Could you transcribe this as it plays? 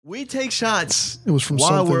We take shots. It was from while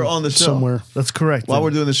something we're on the show. somewhere. That's correct. While we're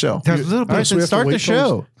doing the show. There's a little bit. All right, so we then have to start the wait till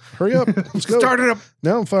show. Hurry up. Let's go. Start it up.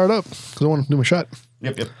 Now I'm fired up because I want to do my shot.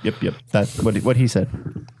 Yep. That's what he said.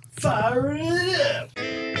 Fire it up.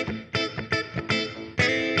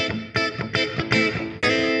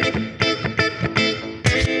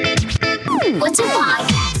 What's a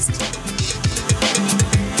podcast?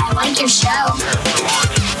 I like your show.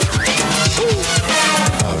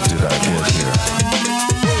 How did I get here?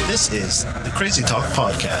 This is the Crazy Talk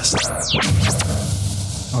Podcast.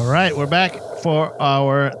 All right, we're back for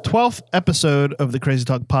our 12th episode of the Crazy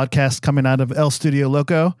Talk podcast coming out of El Studio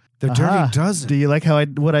Loco. The Dirty Dozen. Do you like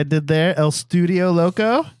what I did there? El Studio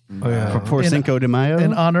Loco. Oh, yeah. For Cinco de Mayo.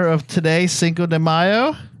 In honor of today, Cinco de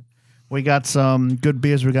Mayo. We got some good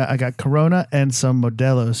beers. I got Corona and some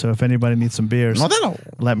Modelo. So if anybody needs some beers,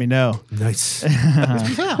 let me know. Nice.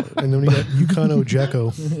 And then we got Yukano Jacko.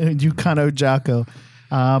 Yukano Jacko.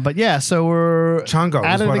 But yeah, so we're Chongo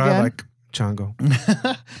at is it what again. I like. Chongo.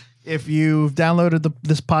 If you've downloaded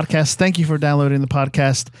this podcast, thank you for downloading the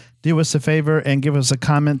podcast. Do us a favor and give us a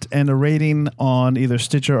comment and a rating on either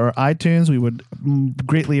Stitcher or iTunes. We would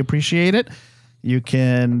greatly appreciate it. You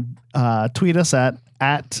can tweet us at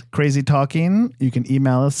Crazy Talking. You can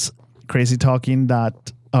email us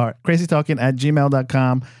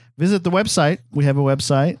crazytalking@gmail.com. Visit the website. We have a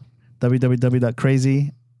website,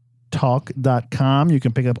 www.crazytalk.com. You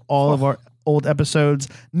can pick up all of our old episodes,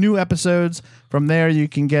 new episodes. From there, you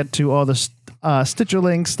can get to all the Stitcher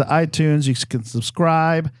links, the iTunes. You can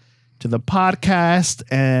subscribe to the podcast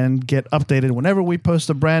and get updated whenever we post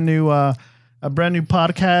a brand new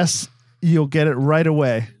podcast. You'll get it right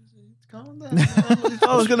away.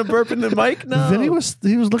 I was gonna burp in the mic. No, Vinny was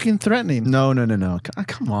looking threatening. No.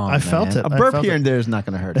 Come on. I felt man. it. A I burp felt here it. and there is not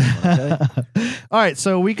gonna hurt anyone, okay? All right,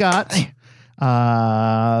 so we got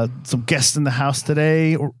some guests in the house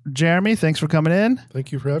today. Jeremy, thanks for coming in.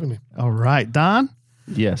 Thank you for having me. All right, Don.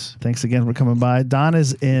 Yes. Thanks again for coming by. Don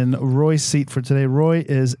is in Roy's seat for today. Roy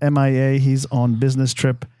is MIA. He's on business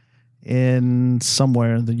trip in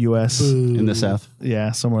somewhere in the U.S. In the South.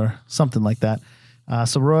 Yeah, somewhere, something like that.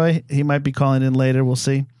 So Roy, he might be calling in later. We'll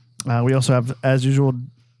see. We also have, as usual,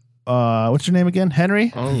 what's your name again?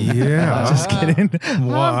 Henry? Oh, yeah. Just kidding.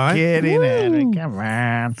 What? I'm kidding, Henry. Come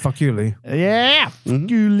on. Fuck you, Lee. Yeah. Fuck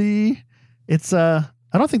you, Lee. It's I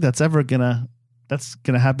don't think that's gonna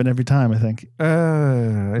happen every time, I think. It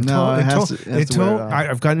has to wear it off.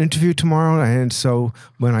 I've got an interview tomorrow, and so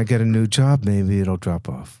when I get a new job, maybe it'll drop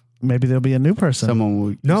off. Maybe there'll be a new person. Someone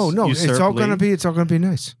will No, it's usurp all Lee. gonna be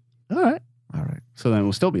nice. All right. All right. So then it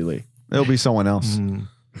will still be Lee. It'll be someone else.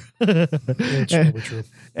 It's probably true.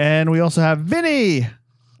 And we also have Vinny.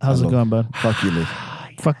 How's it Hello. going, bud? Fuck you, Lee.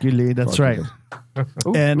 Fuck you, Lee. That's Fuck right.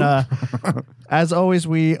 you, And as always,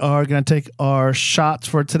 we are going to take our shots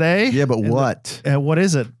for today. Yeah, but what? What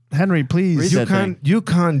is it? Henry, please. Read that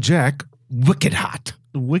Yukon Jack, wicked hot.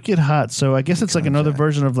 Wicked hot. So I guess it's like another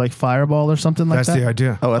version of like Fireball or something like That's that. the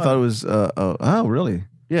idea. Oh, I thought it was. Oh, really?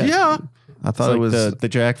 Yeah. I It's thought like it was. the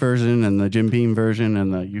Jack version and the Jim Beam version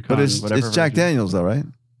and the Yukon. But it's whatever Jack version. Daniels, though, right?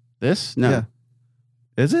 This? No. Yeah.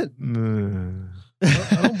 Is it?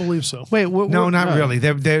 I don't believe so. Wait, No, not really.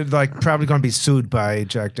 They're like probably going to be sued by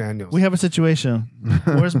Jack Daniels. We have a situation.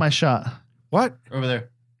 Where's my shot? What? Over there.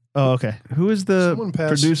 Oh, okay. Who is the Someone pass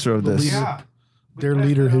producer of the this? leader. Their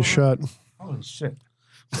leader, his shot. Holy shit.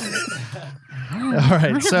 All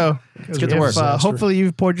right. So Let's if, hopefully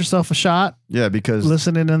you've poured yourself a shot Yeah, because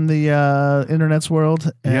listening in the internet's world.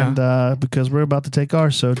 And because we're about to take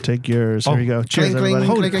ours, so take yours. Here you go. Cheers, Clink, clink,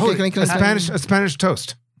 everybody. clink. Hold it. A Spanish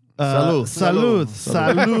toast. Salud.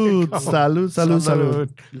 Salud.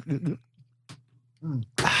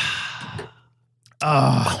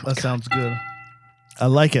 Oh, that sounds good. I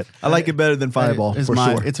like it. I like it better than Fireball It's for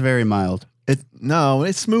sure. It's very mild.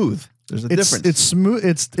 It's smooth. There's a difference. It's smooth.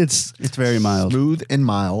 It's It's very mild. smooth and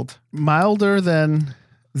mild. milder than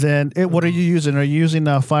it. What are you using? Are you using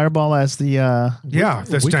Fireball as the? Yeah,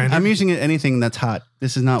 the standard. I'm using anything that's hot.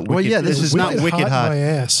 This is not wicked. Well, yeah, this is not wicked in hot. my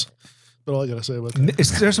ass. But all I gotta say about that.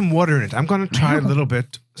 There's some water in it. I'm going to try a little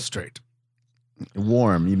bit straight.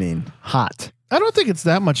 Warm, you mean? Hot. I don't think it's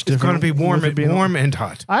that much It's going different. to be warm with it being- warm and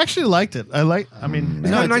hot. I actually liked it. I mean,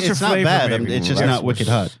 No, nicer it's not flavor, bad. maybe. It's just Yes. not wicked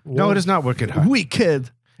hot. No, it is not wicked hot. wicked.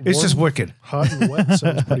 It's just wicked. Hot and wet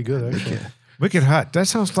sounds pretty good, actually. Wicked hot. That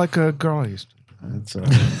sounds like a girl I used. It's,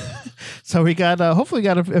 So we got hopefully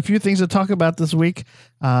got a few things to talk about this week.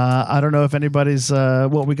 I don't know if anybody's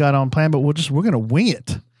what we got on plan, but we're gonna wing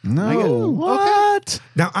it. no. What?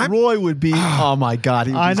 Now, Roy would be. Oh my God,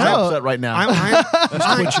 he would I be so know. upset right now.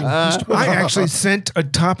 I actually sent a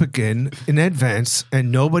topic in advance,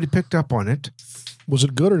 and nobody picked up on it. Was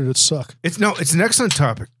it good or did it suck? It's an excellent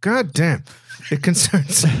topic. God damn. It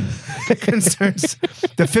concerns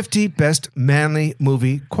the 50 best manly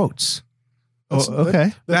movie quotes.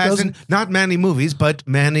 Okay. As in, not manly movies, but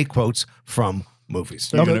manly quotes from movies.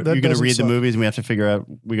 You're that going to doesn't read the suck. movies and we have to figure out,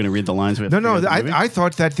 we're going to read the lines. We have No, to figure out the movie? I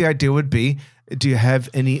thought that the idea would be, do you have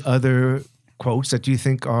any other quotes that you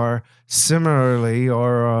think are similarly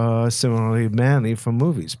manly from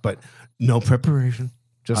movies? But no preparation.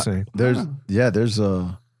 Just saying.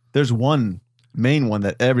 There's one main one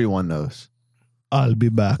that everyone knows. I'll be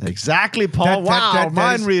back. Exactly, Paul. That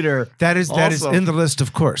Mind is- reader. That is Awesome. in the list,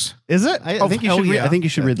 of course. Is it? I think you hell should read, yeah. I think you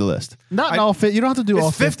should read the list. Not in all fit. You don't have to do all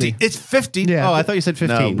It's 50. 50. It's 50. Yeah. Oh, I thought you said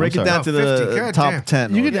 15. No, break I'm it down sorry. to 50, the God top damn.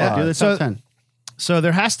 10. You or could- yeah, five. Do the So- top 10. So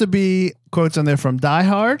there has to be quotes on there from Die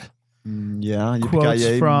Hard, Yeah. quotes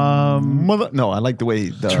from No, I like the way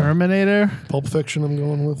the. Terminator. Pulp Fiction I'm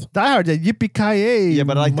going with. Die Hard, yeah, yippee-ki-yay. Yeah,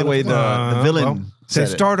 but I like the way the villain well, said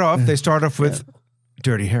it. They start off with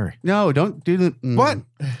Dirty Harry. No, don't do the. What?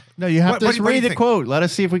 No, you have What- to. what Just do you read the think? quote. Let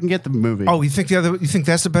us see if we can get the movie. Oh, you think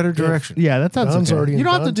that's a better direction? Yeah, that sounds Don's okay. already You in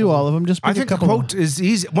don't have to Don's do on. all of them. Just pick I a think the couple. quote is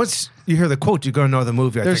easy. Once you hear the quote, you're going to know the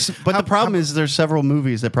movie. I think. But the problem is there's several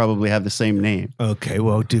movies that probably have the same name. Okay,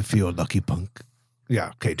 well, do you feel lucky punk?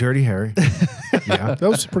 Yeah. Okay, Dirty Harry. Yeah. That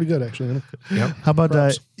was pretty good, actually. Yep. How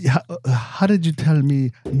about how did you tell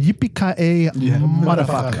me yippee-ki-yay,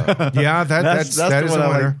 motherfucker? Yeah, That's that the is one a I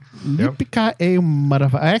like. winner. Yep. Yippee-ki-yay,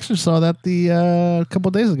 motherfucker. I actually saw that a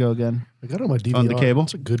couple days ago again I got it on my DVR. On the cable?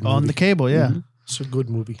 It's a good movie. on the cable. Yeah. It's a good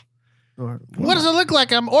movie. What does it look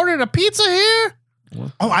like? I'm ordering a pizza here.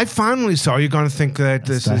 Oh, I finally saw. You're going to think that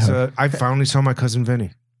this Die is. Hard. I finally saw My Cousin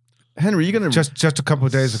Vinny Henry, you're gonna just a couple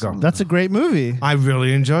of days ago. That's a great movie. I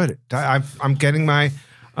really enjoyed it. I'm getting my.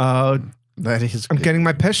 That is. I'm getting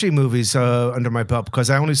my Pesci movies under my belt because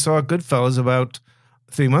I only saw Goodfellas about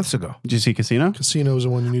 3 months ago. Did you see Casino? Casino is the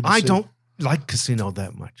one you need to I see. don't like Casino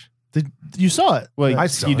that much. You saw it? Well, I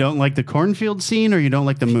saw you it. don't like the cornfield scene or you don't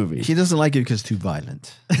like the movie? He doesn't like it because it's too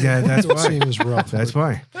violent. Yeah, that's That why. scene is rough. That's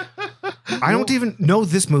why. I don't even know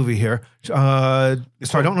this movie here, so I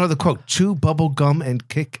don't know the quote. Chew bubble gum and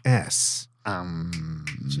kick ass.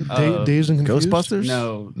 Is it Dazed and Confused? Ghostbusters?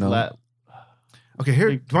 No. No. Okay, here.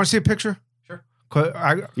 Do you want to see a picture? Sure.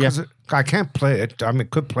 I can't play it. I mean,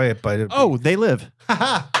 could play it, but Oh, They Live.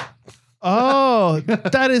 Oh,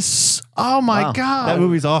 that is. Oh my Wow. god. That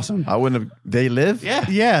movie's awesome. I wouldn't have. They live? Yeah.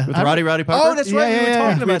 Yeah. With I- Roddy Piper. Oh, that's right. Yeah, We were yeah, talking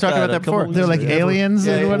yeah. about We were talking about a that couple before. They're like weeks ago. aliens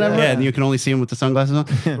and whatever. Yeah, and you can only see him with the sunglasses on.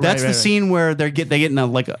 That's the right. scene where they get in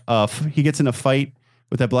he gets in a fight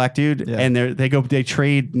with that black dude, Yeah. and they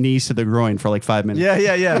trade knees to the groin for like 5 minutes.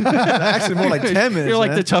 Yeah. Actually, more like 10 minutes. You're like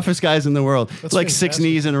man. the toughest guys in the world. It's like 6 fantastic.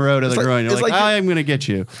 knees in a row to the like- groin. You're it's like, like I'm gonna get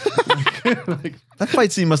you. That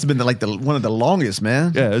fight scene must have been one of the longest,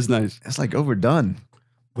 man. Yeah, it's nice. It's like overdone.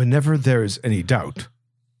 whenever there is any doubt,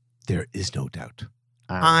 there is no doubt.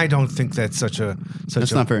 I don't think that's such a.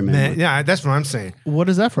 That's not very manly. Yeah, that's what I'm saying. What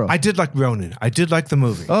is that from? I did like Ronin. I did like the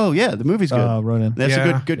movie. Oh yeah, the movie's good. Ronin. There's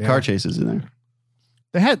Yeah, some good yeah. car chases in there.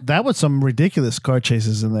 They had that was some ridiculous car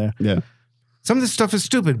chases in there. Yeah. Some of this stuff is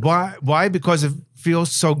stupid. Why? Why? Because it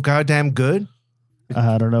feels so goddamn good.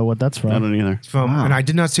 I don't know what that's I from. don't either. From and I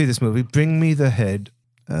did not see this movie. Bring me the head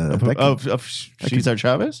Of Cesar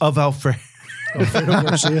Chavez? of Alfredo. Alfredo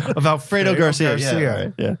Garcia. Of Alfredo Garcia. Garcia. Yeah,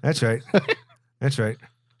 right. Yeah. That's right. That's right.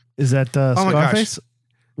 Is that Oh my gosh. Scarface?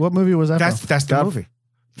 What movie was that from? That's the movie.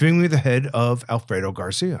 Bring me the head of Alfredo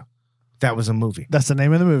Garcia. That was a movie. That's the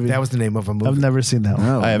name of the movie. That was the name of a movie. I've never seen that one.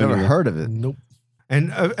 No, I I've haven't never either. heard of it. Nope.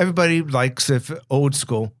 And everybody likes if old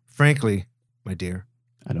school. Frankly, my dear,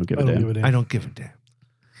 I don't give I a don't damn. give a damn. I don't give a damn.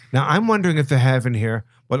 Now I'm wondering if they have in here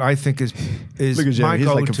what I think is Look at my Jay. He's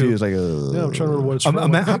go-to. like confused. Like, Yeah, I'm trying to remember what it's from.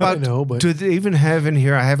 How I about know, but do they even have in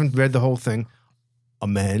here? I haven't read the whole thing. A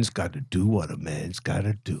man's got to do what a man's got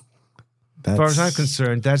to do. As far as I'm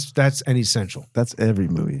concerned, that's an essential. That's every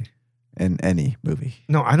movie and any movie.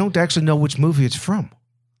 No, I don't actually know which movie it's from.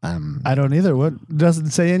 I don't either. What doesn't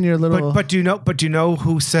say in your little? But do you know? But do you know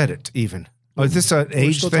who said it? Even is this an we're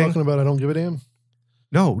age still thing? talking about I don't give a damn.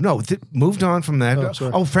 No. Moved on from that. Oh,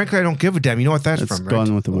 sorry. Oh, frankly, I don't give a damn. You know what that's It's from, right?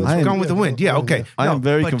 Gone with the Wind. I am- Gone with the Wind. Yeah, okay. I No, am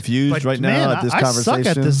very but- confused but- right now Man, at this I conversation.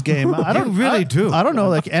 suck at this game. I don't. really do. I don't know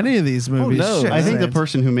like any of these movies. no. shit. I think the Man.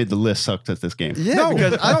 person who made the list sucked at this game. Yeah, No,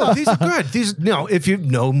 because no, these are good. These, if you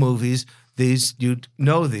know movies, you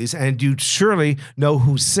know these, and you surely know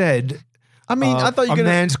who said. I mean, I thought you a could.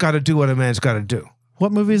 man's got to do what a man's got to do.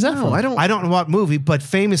 What movie is that No, from? I don't. I don't know what movie, but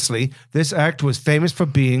famously, this actor was famous for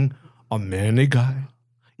being a manly guy.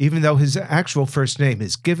 Even though his actual first name,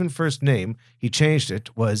 his given first name, he changed it,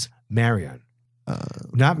 was Marion.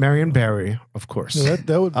 Not Marion Barry, of course. No,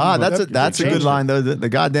 that would. That's a good line though. The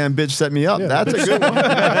goddamn bitch set me up. Yeah, That's a good one.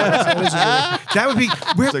 That would be.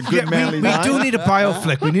 It's a good manly we line. do need a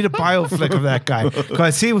bioflick. We need a bioflick of that guy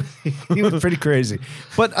because he was pretty crazy.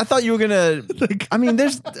 But I thought you were gonna. I mean,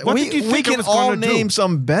 there's What did you we think I can was all gonna do? name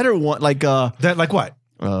some better one. Like That like what?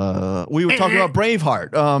 we were talking about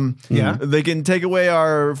Braveheart. Yeah. They can take away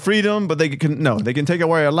our freedom, but they can take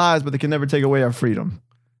away our lives, but they can never take away our freedom.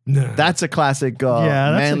 No. That's a classic that's a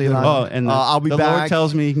manly good line. Oh, and I'll be the back. Lord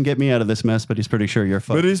tells me he can get me out of this mess, but he's pretty sure you're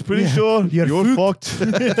fucked. But he's pretty sure you're fucked.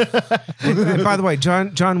 And by the way,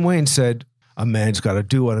 John Wayne said, "A man's got to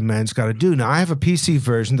do what a man's got to do." Now, I have a PC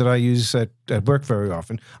version that I use at work very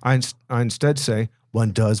often. I instead say, "One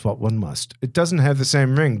does what one must." It doesn't have the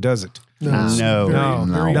same ring, does it?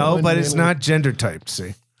 No. But it's not gender typed.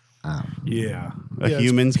 See. Yeah. A Yeah,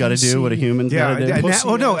 human's got to PC. do what a human's Yeah. got to do.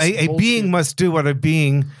 A being must do what a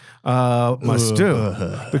being must do.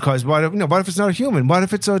 Because what if it's not a human? What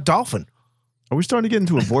if it's a dolphin? Are we starting to get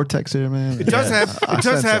into a vortex here, man? It does have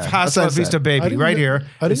sense that. I Hasta sense Vista that. Baby right here.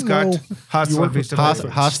 I It's didn't got know Hasta you work Vista with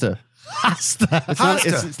Baby. Hosta.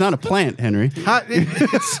 It's not a plant, Henry. I thought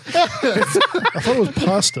it was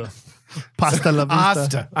pasta. Pasta la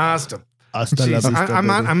vista. Hasta. Hasta la Jeez, vista, I'm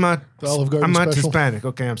baby. not The Olive Garden I'm not special. Hispanic.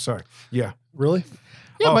 Okay, I'm sorry. Yeah. Really?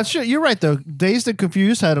 Yeah, but sure, you're right though. Dazed and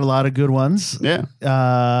Confused had a lot of good ones. Yeah.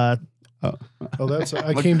 Oh, that's.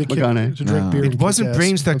 I came to McConaughey. drink beer. It and wasn't kick ass.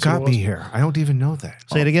 brains that That's what got it me was. here. I don't even know that.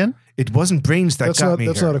 Say it again. It wasn't brains that That's got not. me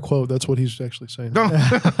That's here. not a quote. That's what he's actually saying. No.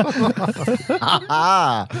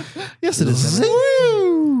 Yes, it is.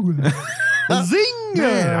 Zing!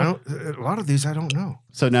 Man, I don't, a lot of these I don't know.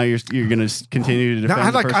 So now you're going to continue to No,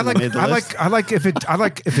 defend the person that made the list? I like if it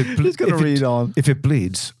He's gonna read on. if it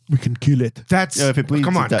bleeds. We can kill it. That's Yeah, if it bleeds,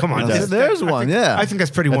 come on, it does. come on. It does. There's one, yeah. I think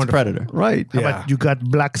that's pretty That's wonderful. Predator. Right. How Yeah. about you got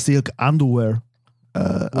black silk underwear?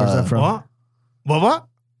 Where's that from? What?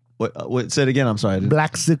 Wait, say it again. I'm sorry.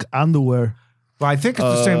 Black silk underwear. Well, I think it's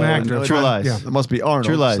the same actor. no, True Lies. Yeah. It must be Arnold.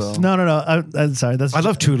 True Lies. so- No. I'm sorry. That's I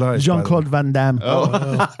love True Lies. Jean Claude Van Damme.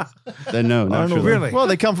 Then no, not Arnold, True Lies. Really? Well,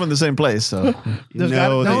 they come from the same place, so.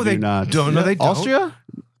 No, they do not. Don't. No, they don't. Austria?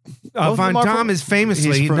 Both Van of them are Damme from- is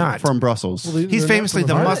famously He's not. from Brussels. He's famously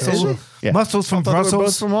the muscles. Yeah. Muscles from I thought they were both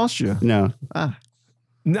Brussels. from Austria. No.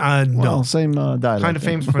 No, Well, same dialect. kind of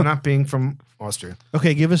famous for not being from Austria.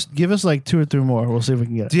 Okay, give us like 2 or 3 more. We'll see if we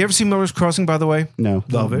can get it. Do you ever see Miller's Crossing? By the way, No.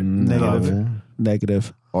 love it. Negative.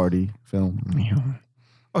 Negative. Artie film.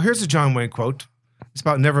 Oh, here's a John Wayne quote. It's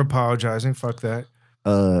about never apologizing. Fuck that.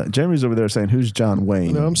 Jeremy's over there saying, "Who's John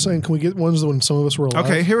Wayne?" No, I'm saying, can we get ones when some of us were alive?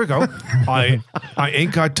 Okay, here we go. I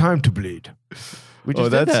ain't got time to bleed. We just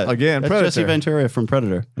did that's that. again That's Predator. Jesse Ventura from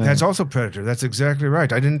Predator. That's also Predator. That's exactly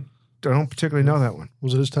right. I don't particularly know that one.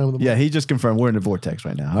 Was it his time of the Yeah, he just confirmed we're in the vortex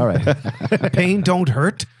right now. All right. Pain don't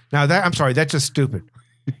hurt. Now that I'm sorry, that's just stupid.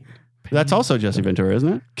 That's also Jesse Ventura,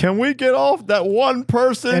 isn't it? Can we get off that one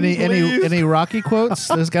person? please? Any Rocky quotes?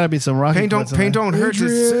 There's got to be some Rocky Pain quotes. don't in there. hurt.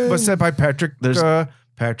 This was said by Patrick There's-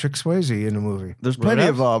 Patrick Swayze in the movie. There's plenty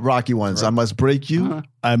of Rocky ones. I must break you.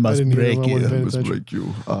 I I must didn't hear break him. I wasn't you. paying Must attention.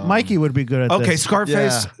 break you. Mikey would be good at Okay, this.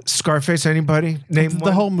 Scarface. Yeah. Scarface. Anybody name The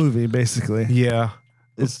one? whole movie, basically. Yeah.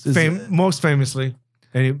 It's Most famously.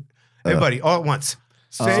 Anybody all at once.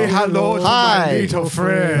 Say hello to Hi. my little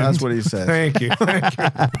friend. That's what he said. Thank you. Thank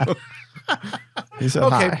you. He said,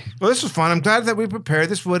 Okay. "Hi." Well, this was fun. I'm glad that we prepared.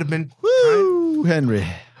 This would have been. Woo, Henry.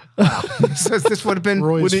 This would have been.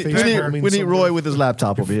 Roy's We face need, palm means we need something. Roy with his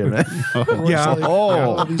laptop over here, man. Yeah.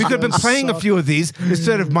 Oh. We could have been playing a few of these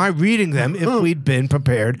instead of my reading them if we'd been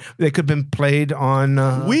prepared. They could have been played on.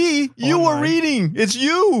 You were Online. reading. It's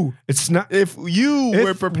you. It's not. If you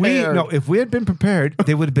were prepared. If we had been prepared,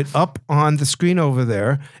 they would have been up on the screen over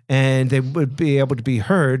there, and they would be able to be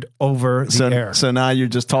heard over the air. So now you're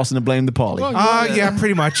just tossing the blame to Paulie. Yeah,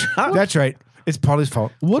 pretty much. That's right. It's Paulie's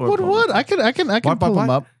fault. What? I can pull them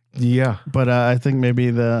up. Yeah. But I think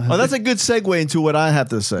maybe the. Oh, that's a good segue into what I have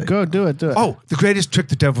to say. Go do it. Oh, the greatest trick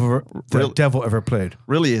the devil ever played.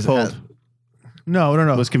 Really is. Pulled. No.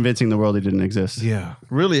 Was convincing the world he didn't exist. Yeah.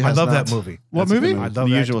 Really I has love not. that movie. What That's a good movie? movie. I love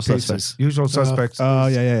The that Usual to pieces. Suspects. Usual Suspects. Oh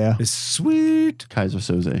yeah. is sweet. Kaiser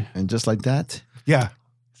Soze. And just like that. Yeah.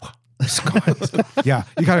 Yeah.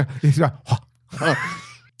 You gotta.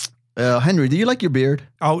 Henry, do you like your beard?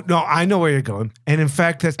 Oh no, I know where you're going. And in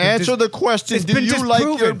fact, that's been Answer the question. it's Do been you like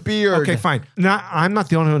your disproven. beard? Okay, fine. Now, I'm not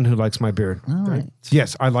the only one who likes my beard. All right.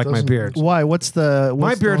 Yes, I like my beard. Why? What's the?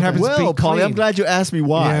 My beard happens to be Well, Paulie, I'm clean. glad you asked me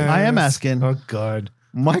why. Yes. I am asking. Oh God.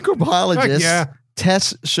 Microbiologists Yeah.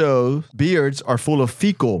 tests show beards are full of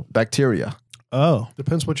fecal bacteria. Oh,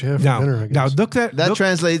 Depends what you have for Now, dinner, I guess. now look that. That look,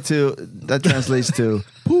 translates to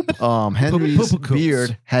poop. Henry's Poop-a-coops.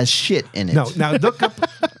 beard has shit in it. no, now look up.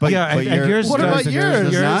 But and yours What about doesn't.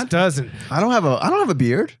 yours? Does not? doesn't. I don't have a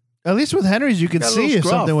beard. at least with Henry's, you could Got a see little if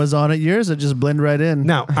scruff. something was on it. Yours, it just blend right in.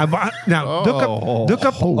 Now, look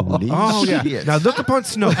up. Holy Oh yeah. shit. Now look up on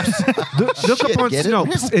Snopes. look up on get it?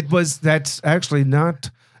 Snopes. That's actually not.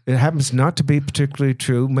 It happens not to be particularly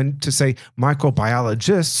true. When to say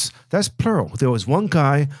microbiologists, that's plural. There was one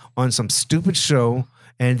guy on some stupid show,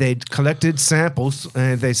 and they collected samples,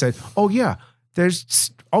 and they said, "Oh yeah,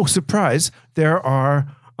 surprise,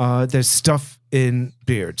 there's stuff in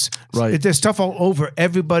beards. Right. There's stuff all over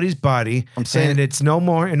everybody's body. I'm saying- and it's no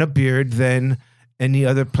more in a beard than any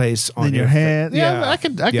other place on in your hand. Yeah, I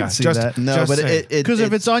could Yeah, see just- that. No, Just but saying. it Because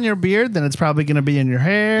if it's on your beard, then it's probably going to be in your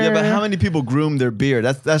hair. yeah, but how many people groom their beard?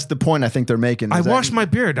 That's the point I think they're making. I is that- wash my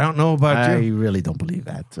beard. I don't know about I you. really don't believe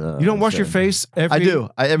that. You don't wash your face every I do.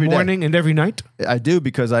 Every day. morning and every night? I do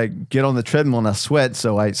because I get on the treadmill and I sweat,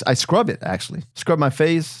 so I scrub it actually. Scrub my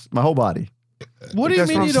face, my whole body. What do you That's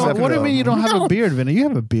mean what you I'm don't? saying. What do you mean you don't have a beard, Vinny? You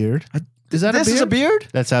have a beard. Is that This a beard? is a beard?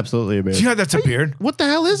 That's absolutely a beard. Yeah, that's a beard. What the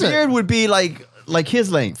hell is it? Beard would be like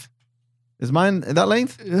his length. Is mine that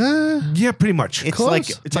length? Yeah, pretty much. It's Close. like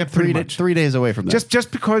it's Yeah, like pretty 3 much. 3 days away from that.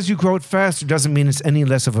 Just because you grow it faster doesn't mean it's any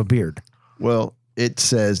less of a beard. Well, it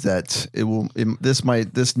says that it will.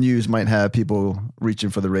 This news might have people reaching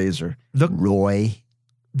for the razor. Look Roy,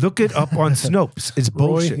 it up on Snopes. It's Roy,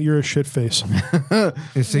 bullshit. you're a shit face.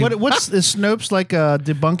 You see? What's is Snopes like a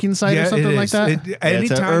debunking site or it something like is. that? it's an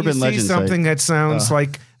Anytime urban you see legend something that sounds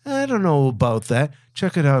like, I don't know about that,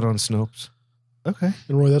 check it out on Snopes. Okay.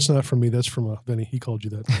 And Roy, that's not from me. That's from Vinny. He called you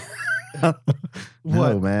that.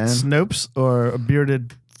 no man. Snopes or a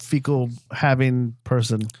bearded fecal having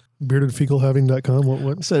person? Beardedfecalhaving.com.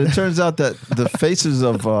 What? So it turns out that the faces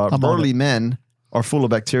of burly men are full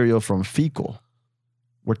of bacteria from fecal.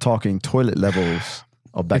 We're talking toilet levels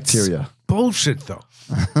of bacteria. Bullshit, though.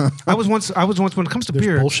 I was once when it comes to There's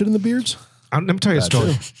beard. bullshit in the beards? Let me tell you a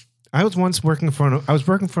story. I was once working for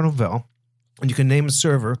Novell, and you can name a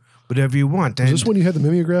server whatever you want. Is And, this when you had the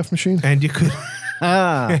mimeograph machine? and you could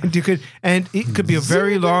Ah, and it could be a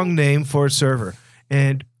very long name for a server.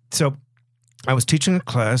 And so I was teaching a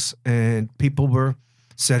class, and people were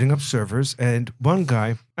setting up servers, and one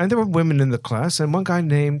guy, and there were women in the class, and one guy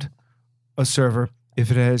named a server,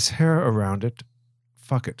 if it has hair around it,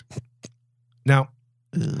 fuck it. Now,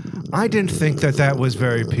 I didn't think that was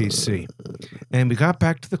very PC. And we got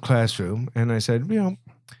back to the classroom, and I said,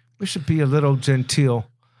 we should be a little genteel,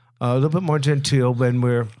 a little bit more genteel when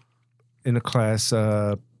we're in a class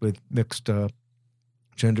with mixed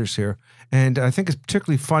genders here. And I think it's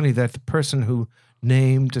particularly funny that the person who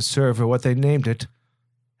named a server what they named it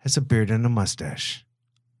has a beard and a mustache.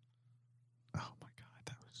 oh my god,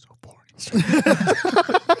 that was so boring.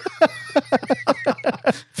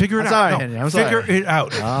 Figure it I'm out. sorry, No, Henry, I'm figure sorry. it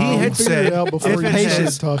out. He had Figure it said, out before if you it started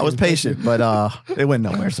has, talking. I was patient, but it went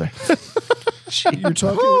nowhere, sir. You're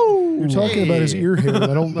talking about his ear hair. And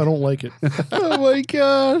I don't like it. Oh my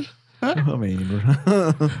god! I mean,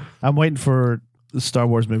 I'm waiting for the Star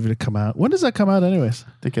Wars movie to come out. When does that come out, anyways?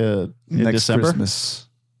 I think in next December. Christmas.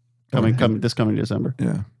 This coming December.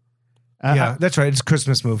 Yeah. yeah, that's right. It's a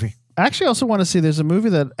Christmas movie. I actually also want to see. There's a movie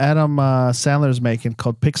that Adam Sandler's making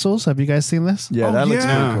called Pixels. Have you guys seen this? Yeah, Oh, that looks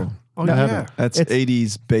yeah. pretty cool. Oh, No, yeah. That's It's-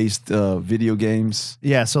 80s based video games.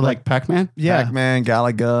 Yeah. So Like Pac-Man? yeah. Pac-Man,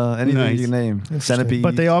 Galaga, anything Nice. you name. Centipede.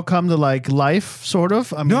 But they all come to like life, sort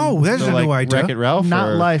of. I mean, No, that's So a like new idea. Wreck-It Ralph? not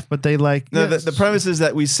or- life, but they like. No, yes. the premise is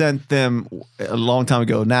that we sent them a long time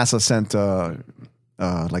ago. NASA sent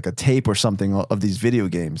like a tape or something of these video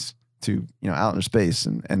games to out in space,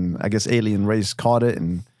 and I guess alien race caught it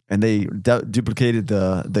and they duplicated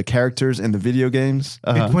the characters in the video games.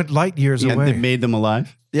 It went light years And away. they made them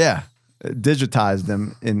alive? Yeah, digitized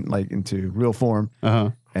them into real form, Uh-huh.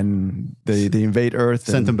 and they invade Earth.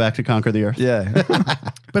 Sent and, them back to conquer the earth. Yeah,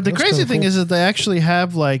 But the That's crazy kinda thing cool. is that they actually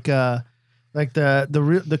have like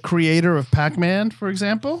the creator of Pac-Man, for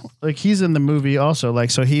example. Like he's in the movie also.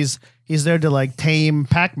 Like so he's there to like tame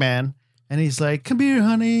Pac-Man, and he's like, "Come here,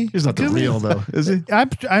 honey." he's not the Come real though, is he?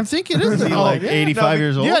 I'm thinking it is. Is he like 85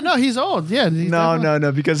 years old? Yeah, no, he's old. Yeah, he's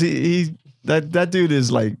No, because he that dude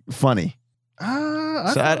is like funny.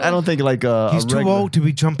 So I don't think like He's too old to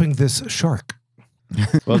be jumping this shark.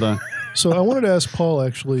 Well done. So I wanted to ask Paul,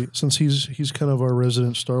 actually, since he's kind of our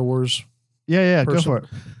resident Star Wars Yeah, go person. for it.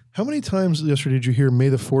 How many times yesterday did you hear "May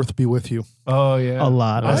the 4th be with you"? Oh yeah. A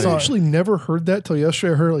lot. I actually never heard that till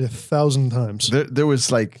yesterday. I heard it like 1,000 times. There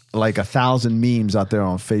was like 1,000 memes out there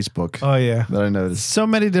on Facebook Oh yeah. that I noticed. So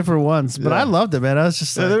many different ones, but Yeah. I loved it, man. I was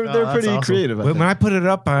just Yeah, like, they're that's pretty awesome. creative. I When think. I put it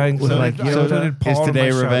up, I included, like I Yoda? included Paul Is in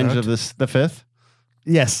today my Revenge shout-out. of the 5th?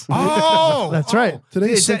 Yes. Oh, That's right.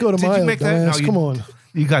 Today's Is that- Cinco de did you Mayo, make that? No, dumbass. you- Come on.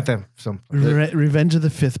 You got them. Some. Revenge of the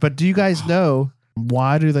 5th. But do you guys know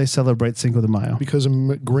why do they celebrate Cinco de Mayo? Because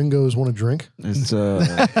gringos want to drink. It's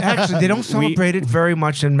Actually, they don't celebrate it very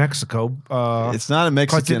much in Mexico. it's not a 'Cause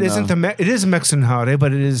Mexican. it isn't it is a Mexican holiday,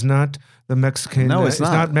 but it is not the Mexican. No, it's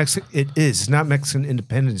not. Mexican. It is. It's not Mexican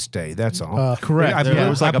Independence Day. That's all. Correct. I There believe,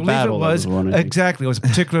 was like I a believe battle it that was was won, I think. exactly. It was a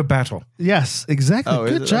particular battle. Yes, exactly. Oh,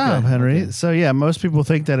 is Good it? job, Okay, Henry. okay. So yeah, most people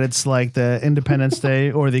think that it's like the Independence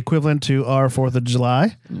Day or the equivalent to our 4th of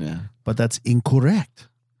July, yeah. but that's incorrect.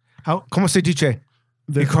 How? ¿Cómo se dice?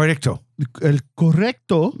 Correcto. El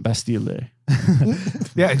correcto Bastille Day.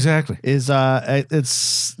 Yeah, exactly. is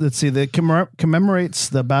it's let's see, that commemorates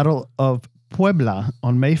the Battle of Puebla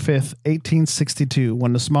on May 5th, 1862,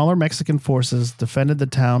 when the smaller Mexican forces defended the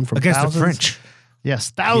town from Against thousands, the French. Yes,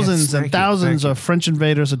 thousands Yes, and thank you, thousands thank you. of French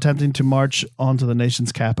invaders attempting to march onto the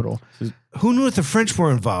nation's capital. Who knew that the French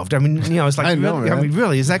were involved? I mean, it's like I know, really, I man. mean,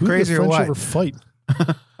 really, is that Who crazy did or the French what? ever fight?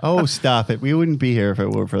 Oh, stop it. We wouldn't be here if it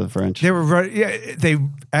were for the French. They were right. Yeah, they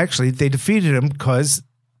defeated them because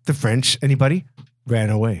the French. Anybody ran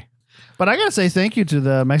away. But I gotta say thank you to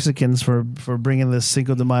the Mexicans for bringing this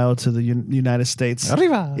Cinco de Mayo to the United States.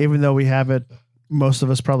 Even though we have it, most of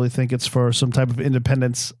us probably think it's for some type of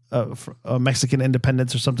independence, Mexican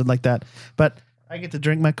independence or something like that. But I get to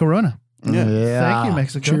drink my Corona. Thank you,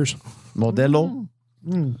 Mexico. Cheers. Modelo.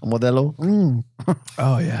 Modelo.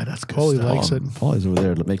 Oh yeah, that's good. Paulie stuff. likes it. Paulie's over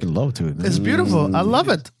there making love to it. It's beautiful. I love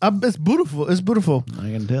it. It's beautiful. It's beautiful.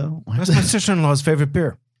 I can tell. That's my sister-in-law's favorite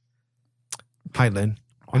beer. Hi, Lynn.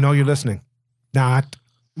 I know you're listening. Not.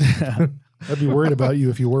 I'd be worried about you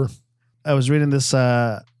if you were. I was reading this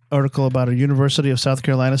article about a University of South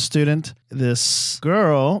Carolina student. This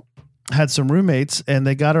girl had some roommates, and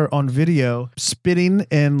they got her on video spitting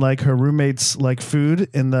in like her roommate's like food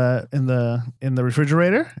in the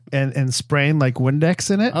refrigerator, and spraying like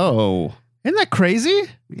Windex in it. Oh. Isn't that crazy?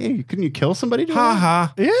 Yeah, couldn't you kill somebody? doing Ha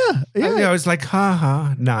that? ha. Yeah, Yeah, I was like, ha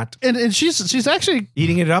ha. Not And she's actually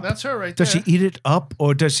eating it up. that's her right Does there. she eat it up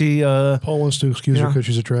or does she? Paul wants to excuse her Yeah. because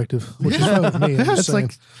she's attractive, which is fine with me. I'm Yeah, just it's saying.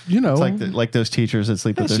 like It's like like those teachers that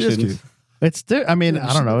sleep with their she is students. it's there. I mean,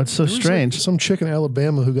 I don't know. It's so There was, like, strange. some chick in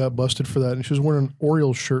Alabama who got busted for that, and she was wearing an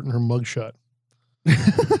Orioles shirt in her mugshot.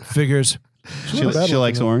 Figures. She, not bad she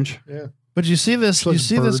likes looking, though. orange. Yeah. But you see this, Like you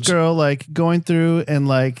see this birds. girl like going through and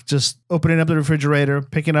like just opening up the refrigerator,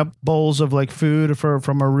 picking up bowls of like food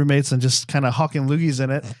from her roommates and just kind of hawking loogies in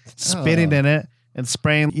it, spitting in it, and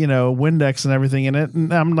spraying, Windex and everything in it.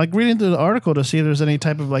 And I'm like reading through the article to see if there's any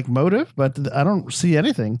type of like motive, but I don't see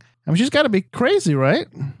anything. I mean, she's got to be crazy, right?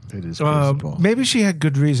 It is crazy, Paul. Maybe she had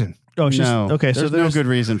good reason. Oh, she's No. okay. So There's no there's good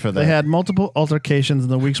reason for that. They had multiple altercations in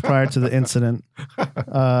the weeks prior to the incident,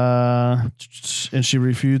 and she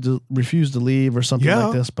refused to leave or something Yeah.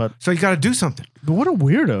 like this. But So you got to do something. what a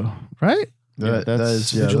weirdo, right? Yeah,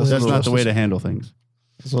 that's vigilante that's not the justice. way to handle things.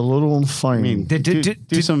 It's a little insane. I mean,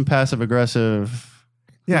 do some passive aggressive.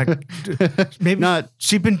 Yeah. Maybe Not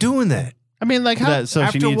she'd been doing that. I mean, like how? that. So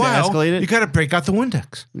After she a needs while, to escalate you it, got to break out the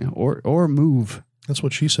Windex. or move. That's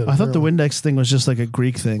what she said. I thought the apparently. Windex thing was just like a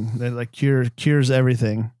Greek thing that like cures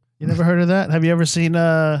everything. You never heard of that? Have you ever seen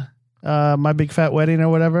My Big Fat Wedding or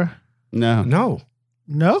whatever? No, No.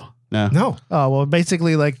 No. No. Oh well,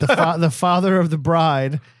 basically like the father of the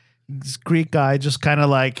bride, this Greek guy, just kind of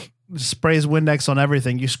like sprays Windex on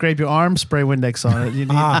everything. You scrape your arm, spray Windex on it. You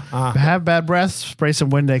need have bad breath, spray some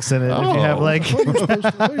Windex in it. If you have like, I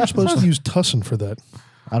thought you're supposed to use Tussin for that.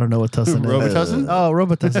 I don't know what Tussin is. Robitussin? Oh,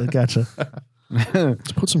 Robitussin. Gotcha.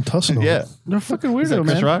 Let's put some Tussin on Yeah, it. They're fucking is that weirdo,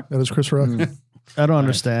 Chris man. Rock? That is Chris Rock. I don't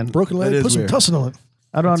understand. Broken leg, That is put some weird. Tussin on it.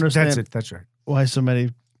 I don't understand That's it. That's right. why so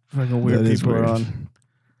many fucking weird That is people are weird. on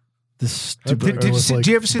this I'd stupid. go with, Did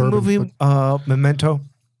you ever see the bourbon, movie Memento?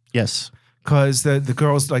 Yes. Because the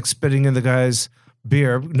girl's like spitting in the guy's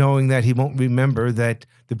beer, knowing that he won't remember that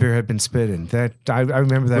the beer had been spit in. That I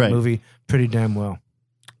remember that Right. movie pretty damn well.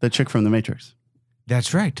 The chick from The Matrix.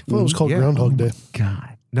 That's right. Well, it was called Yeah. Groundhog Day.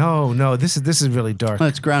 God. No, this is really dark. Well,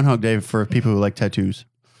 it's Groundhog Day for people who like tattoos.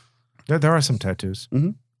 There are some tattoos.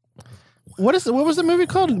 What was the movie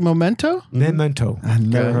called? Memento. Memento. I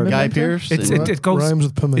never heard Guy of Pearce. It's and- it goes. Rhymes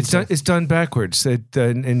with pimento. It's done backwards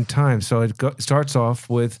in time. So it starts off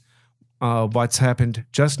with what's happened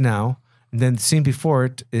just now, and then the scene before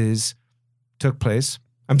it took place.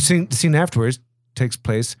 I'm seeing the scene afterwards takes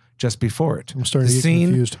place just before it. I'm starting the to get scene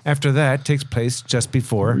confused. after that takes place just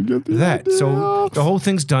before that. So the whole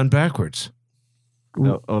thing's done backwards.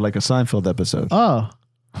 Or like a Seinfeld episode. Oh,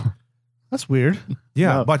 that's weird.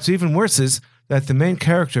 Yeah, No. what's even worse is that the main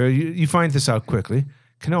character, you find this out quickly,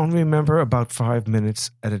 can only remember about 5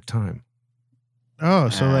 minutes at a time. Oh,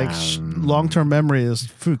 so like long-term memory is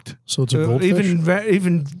fooked. So it's a goldfish.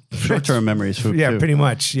 Even Short-term memory is food. yeah, too. pretty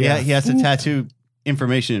much. Yeah, Yeah, he has to tattoo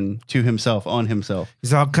information to himself on himself.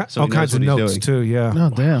 He's all, So all he kinds knows of what he's notes doing. too. Yeah, Oh,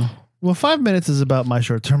 damn. Well, 5 minutes is about my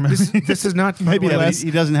short-term memory. this is not Maybe Yeah, but less.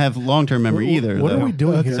 he doesn't have long-term memory either. What are though. we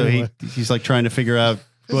doing here? So anyway? he's like trying to figure out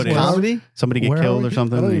what Is is it comedy? somebody get Where are killed we? or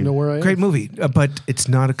something. I don't even know where I am. great movie, but it's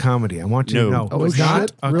not a comedy. I want you to No. know. Oh, it's it's not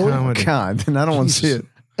not? a Really? comedy. God, then I don't want to see it.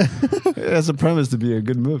 It has a premise to be a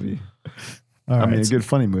good movie. All right. I mean, a good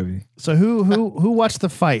funny movie. So who watched the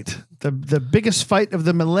fight? The biggest fight of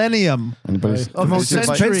the millennium. Anybody? Of The most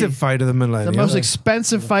century. expensive fight of the millennium. The most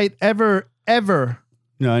expensive fight ever.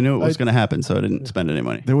 No, I knew it was going to happen, so I didn't spend any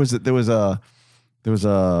money. There was a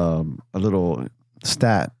little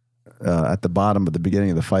stat at the bottom at the beginning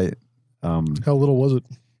of the fight, How little was it?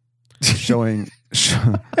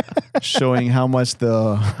 showing how much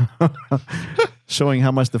the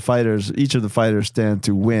fighters, each of the fighters, stand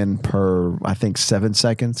to win per, I think, 7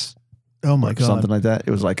 seconds, Oh my god. something like that.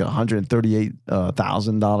 It was like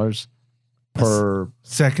 $138,000 per.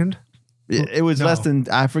 second. It was No. less than,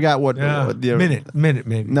 I forgot what. Yeah, what the, minute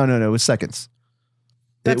maybe. No, it was seconds.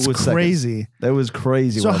 That's it was crazy. Seconds. That was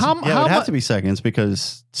crazy. So wasn't how it? Yeah, it how would have mu- to be seconds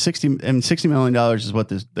because $60 million is what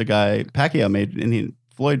the guy Pacquiao made, and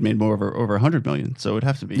Floyd made more over $100 million. So it would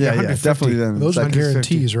have to be. Yeah, 150. definitely. Then Those are Seconds, 50.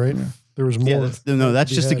 guarantees, right? There was more. Yeah, that's to be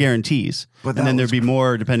just the had. guarantees, But and that then was there'd be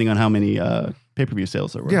more depending on how many pay-per-view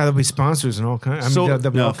sales there were. Yeah, there'll be sponsors and all kinds. I mean, So-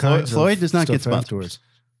 there'll be No, all kinds Floyd of does not get stuff sponsors. afterwards.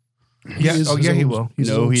 Yeah. is Oh, his yeah, he own- will. he's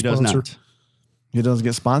his No, own he does sponsor. not. He doesn't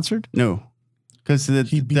get sponsored. No, because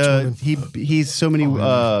He beats women. he's so many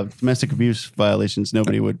domestic abuse violations.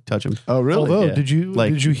 Nobody would touch him. Oh, really? Although, Yeah. did you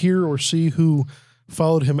Like- hear or see who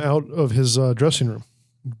followed him out of his dressing room?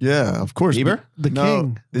 Yeah, of course. Bieber? The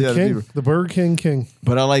king. Yeah, the King, Bieber. the Burger King.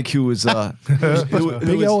 But I like who was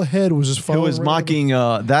Big L head was just who following. was right mocking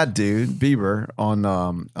that dude Bieber on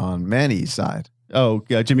Manny's side. Oh,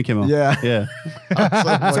 yeah, Jimmy Kimmel. Yeah. yeah.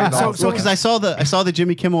 Well, because I saw the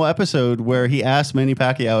Jimmy Kimmel episode where he asked Manny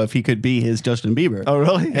Pacquiao if he could be his Justin Bieber. Oh,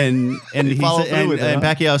 really? And he followed said, through with it, and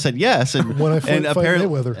huh? Pacquiao said yes. And When I fight and apparently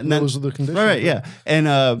Mayweather, and that was the condition. Right, yeah, and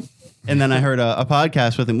then I heard a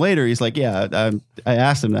podcast with him later. He's like, yeah, I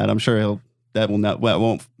asked him that. I'm sure that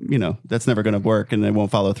won't, that's never going to work and they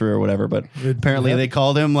won't follow through or whatever. But apparently they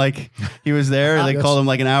called him like he was there and they Yes. called him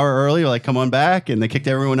like an hour early, like, come on back. And they kicked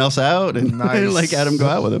everyone else out and Nice. like had him go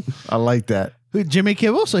out with him. I like that. Who, Jimmy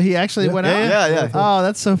Kimmel? So he actually went out? Yeah. Oh,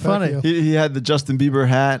 that's so funny. Pacquiao. He had the Justin Bieber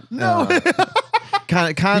hat. No.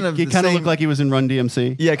 kind of. He the kind of same- looked like he was in Run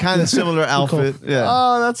DMC. Yeah, kind of similar outfit. Yeah.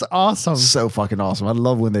 Oh, that's awesome. So fucking awesome. I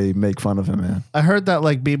love when they make fun of him, man. I heard that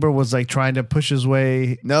like Bieber was like trying to push his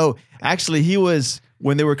way. No, actually, he was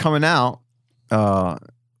when they were coming out.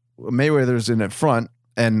 Mayweather's in the front,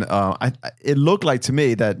 and it looked like to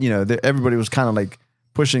me that everybody was kind of like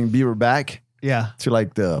pushing Bieber back Yeah. to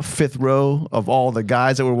like the fifth row of all the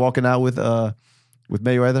guys that were walking out with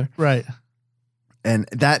Mayweather, Right. and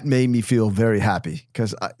that made me feel very happy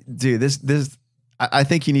because, dude, I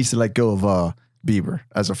think he needs to let go of Bieber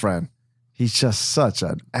as a friend. He's just such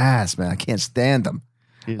an ass, man. I can't stand him.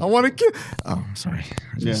 I want to kill. Oh, I'm sorry.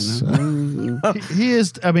 Yeah, Just, no. He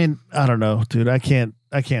is. I mean, I don't know, dude. I can't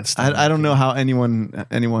stand. I don't know how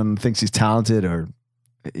anyone thinks he's talented or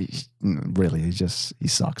really he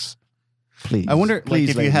sucks. Please. I wonder, please,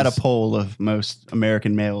 like, if you had a ladies. poll of most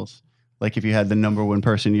American males, like if you had the number one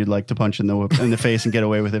person you'd like to punch in the face and get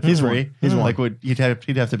away with it for free, like he'd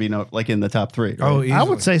have to be like in the top three. Right? Oh, I easily.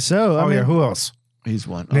 would say so. I Oh, mean, yeah. Who else? He's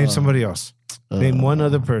one. Name somebody else. Name one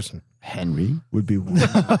other person. Henry would be one.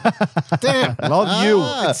 Damn, love you.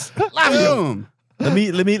 Boom. Let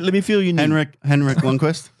me feel you. Henrik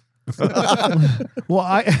Lundqvist. well,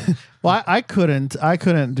 I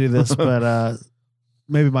couldn't do this, but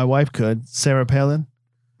maybe my wife could. Sarah Palin.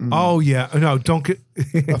 Oh, yeah. No, don't get.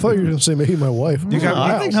 I thought you were going to say maybe my wife. You got-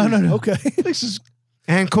 Wow. No. Okay.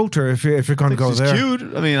 Ann Coulter, if you're going to go She's there. cute.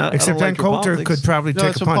 I mean, Except Ann Coulter could probably No,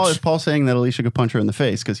 take that's a what punch. Paul's saying that Alicia could punch her in the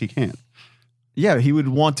face because he can't. Yeah, he would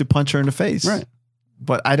want to punch her in the face. Right.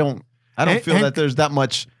 But I don't feel that there's that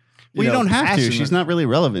much. Well, you don't have to. passion. She's not really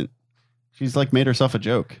relevant. She's like made herself a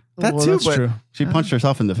joke. That Well, too, that's but true. She punched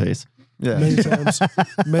herself in the face. yeah. Many times.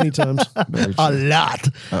 Many times. Very A true. lot.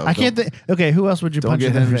 Oh, I can't think. Okay, who else would you Don't punch get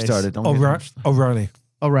in the Henry face? started. Don't get Henry started. O'Reilly.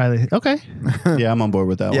 O'Reilly. Okay. Yeah, I'm on board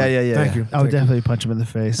with that Yeah, one. yeah, yeah. Thank you. I would definitely punch him in the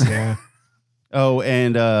face. Yeah. Oh,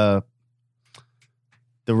 and the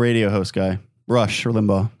radio host guy, Rush or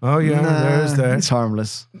Limbaugh. Oh yeah, there's that. He's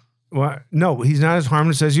harmless. What? No, he's not as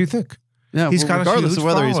harmless as you think. Yeah, He's got a regardless huge of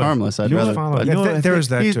whether he's following. harmless, I'd Huge rather. following. but- Yeah, know what I there is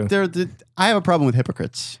that He's- too. I have a problem with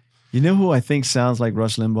hypocrites. You know who I think sounds like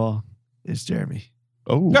Rush Limbaugh? Is Jeremy.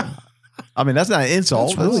 Oh, I mean, that's not an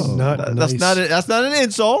insult. That's really not that's nice. that's not an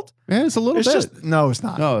insult. yeah, it's a little It's bit. just no, it's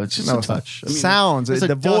not. No, it's just No, a it's not. touch. I mean, Sounds, there's a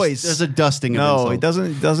the dust- voice. There's a dusting. No, of it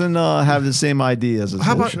doesn't have the same ideas as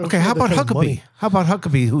How about Bush. how about They pay Huckabee? money. How about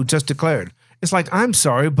Huckabee, who just declared? It's like, I'm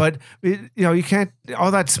sorry, but you can't.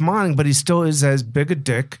 All that smiling, but he still is as big a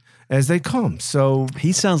dick as they come. So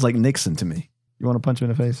He sounds like Nixon to me. You want to punch him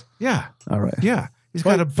in the face? yeah, All right. yeah, he's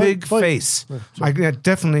got a Fight, big fight. face. Yeah, I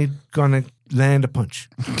definitely gonna land a punch.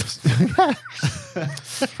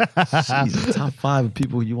 Jeez, top 5 of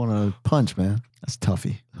people you want to punch, man. That's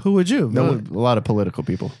toughy. Who would you? No, a lot of political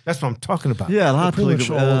people. That's what I'm talking about. Yeah, a lot of Pretty much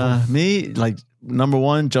political. all of Me, like number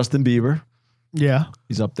 1, Justin Bieber. Yeah.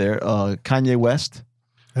 He's up there. Kanye West.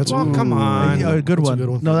 That's Well, come on. A good That's a one. good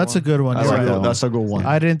one. No, that's a good one. That's, You're a right. good, that's a good one.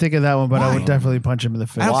 I didn't think of that one, but I Why? would definitely punch him in the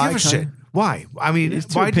face. I don't Why, give a shit. Kanye? Why? I mean, He's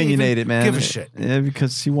too why do you even opinionated, man. give a shit? Yeah,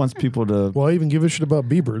 because he wants people to. Well, I even give a shit about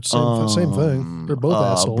Bieber. It's same thing. They're both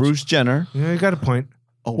assholes. Bruce Jenner. Yeah, you got a point.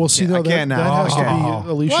 Oh, Well, see, yeah, no, I that, can't that now. has I can't. to be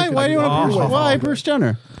Alicia. Why do you want Bruce? Why Bruce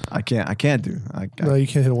Jenner? I can't do. I No, you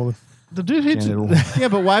can't hit a woman. The dude hits can't hit a woman. Yeah,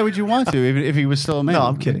 but why would you want to if he was still a man? No,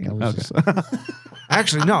 I'm kidding. I was Okay. just,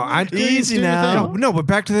 Actually, no. Easy now. No, but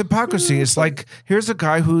back to the hypocrisy. It's like, here's a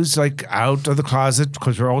guy who's like out of the closet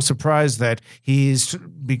because we're all surprised that he's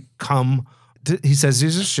become. He says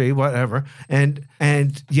he's a she, whatever, and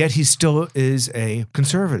yet he still is a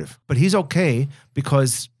conservative. But he's okay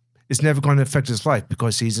because it's never going to affect his life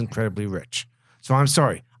because he's incredibly rich. So I'm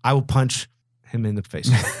sorry, I will punch him in the face.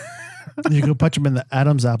 You can punch him in the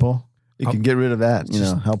Adam's apple. you can get rid of that.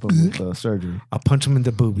 Help him with surgery. I'll punch him in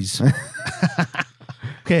the boobies.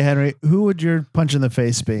 Okay, Henry, who would your punch in the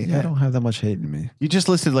face be? I don't have that much hate in me. You just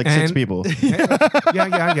listed like 6 And- people.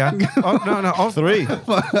 yeah. Oh no. Oh, 3.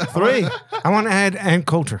 3. I want to add Ann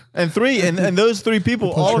Coulter. And 3. And those 3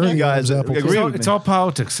 people, all of you guys Ernie's apple. agree with It's me. all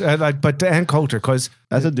politics. But Ann Coulter, because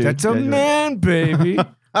That's a dude. That's a Yeah, you're right. man, baby.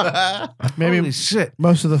 Maybe Holy shit.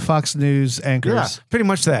 most of the Fox News anchors. Yeah, pretty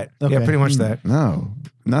much that. Okay. Yeah, pretty much that. No,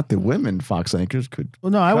 not the women Fox anchors could.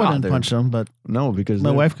 Well, no, I God, wouldn't they're- punch him, but No, because my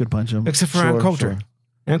they're- wife could punch him. Except for Ann Sure, Coulter. sure.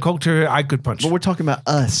 Ann Coulter, I could punch. But we're talking about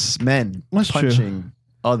us, men, That's true. punching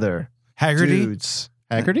other Haggerty, dudes.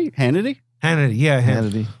 Haggerty? Hannity? Hannity, yeah,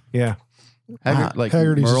 Hannity. yeah. Like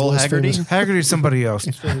Haggerty's his Merle less Haggerty? famous. Haggerty's somebody else.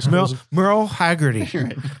 Merle Haggerty.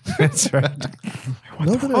 That's right.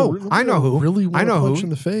 No, but Oh, I know who. Really want I know to punch who. in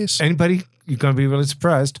the face. Anybody? You're gonna be really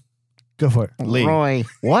surprised. Go for it. Lee. Roy.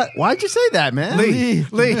 What? Why'd you say that, man? Lee.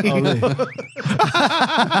 Oh, Lee.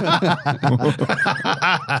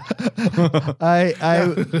 I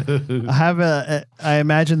have I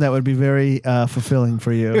imagine that would be very fulfilling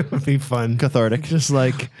for you. It would be fun. Cathartic. Just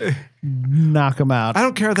like knock him out. I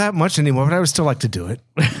don't care that much anymore, but I would still like to do it.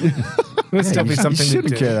 It's definitely You something to shouldn't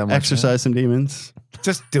do. care that much. Exercise some demons.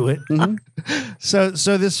 Just do it. So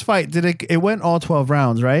this fight it went all 12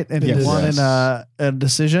 rounds, right? And he Yes. won in a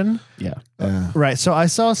decision. Yeah. Right. So I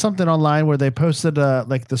saw something online where they posted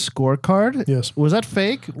like the scorecard. Yes. Was that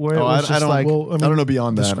fake? Where it Oh, was I just don't. like Well, I I mean, don't know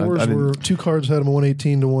beyond The that. I scores didn't- were 2 cards had them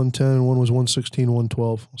 118 to 110, and one was 116 to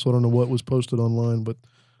 112. So I don't know what was posted online, but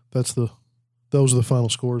those are the final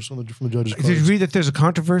scores from the judges' Did you cards. read that there's a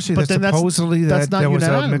controversy But that then supposedly that's that not there was a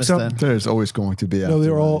unanimous mix-up? then. There's always going to be. No,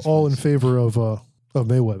 they're all afterwards. in favor of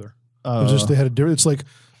Mayweather. It was just they had a different. It's like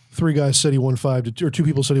 3 guys said he won 5 to, or 2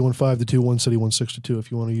 people said he won 5 to 2. One said he won 6 to 2. If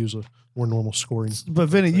you want to use a more normal scoring, But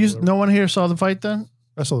Vinny, no one here saw the fight then?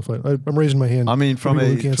 I saw the fight. I'm raising my hand. I mean, for from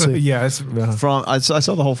people a who can't see. Yeah, it's, I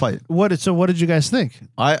saw the whole fight. So what did you guys think?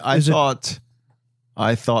 I Is it- thought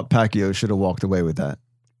Pacquiao should have walked away with that.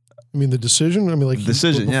 I mean, the decision. I mean, like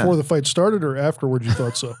Decision, yeah. before the fight started or afterwards. You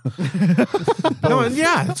thought so? no,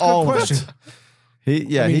 yeah, it's a All good of question.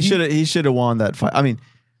 it. He should have won that fight. I mean,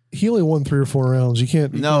 He only won 3 or 4 rounds. You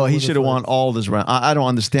can't. no, he win should the have fight. won all this round. I don't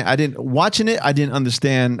understand. I didn't watching it. I didn't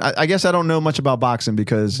understand. I guess I don't know much about boxing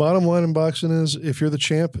because Bottom line in boxing is if you're the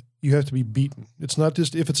champ, you have to be beaten. It's not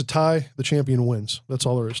just if it's a tie, the champion wins. That's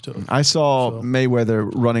all there is to it. I saw So-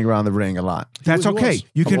 Mayweather running around the ring a lot. That's He okay. was.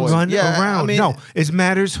 You can Avoid. run Yeah, around. I mean- no, it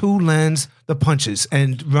matters who lands the punches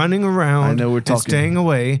and running around. I know we're and talking- staying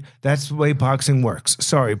away. That's the way boxing works.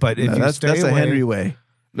 Sorry, but if you that's stay the away, Henry way.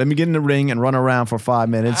 Let me get in the ring and run around for 5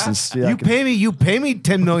 minutes and see. You pay me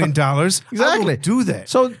 $10 million. Exactly. I will do that.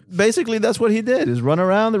 So basically, that's what he did: is run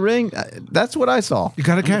around the ring. That's what I saw. You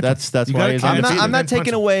got to catch. That's You why gotta he's catch I'm him. not, I'm not Then punch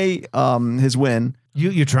taking him. away his win.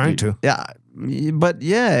 You're trying to. Yeah, but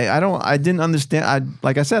yeah, I didn't understand.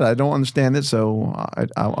 Like I said, I don't understand it, so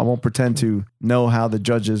I won't pretend to know how the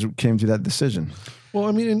judges came to that decision. Well,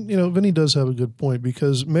 I mean, and, you know, Vinny does have a good point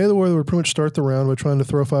because Mayweather would pretty much start the round by trying to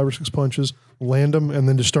throw 5 or 6 punches, land them, and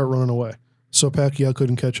then just start running away. So Pacquiao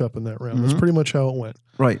couldn't catch up in that round. That's pretty much how it went.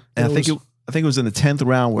 Right, and And I think it was in the 10th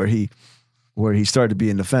round where he started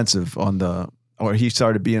being defensive he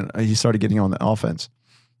started getting on the offense,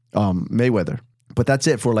 Mayweather. But that's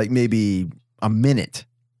it for like maybe a minute,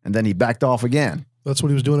 and then he backed off again. That's what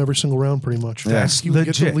he was doing every single round, pretty much. Yeah. He would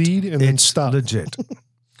get the Legit. lead and then It's stop. legit.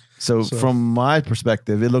 So from my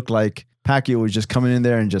perspective, it looked like Pacquiao was just coming in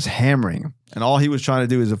there and just hammering him, and all he was trying to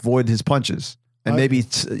do is avoid his punches and maybe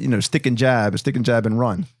stick and jab and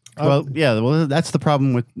run. Well, yeah. Well, that's the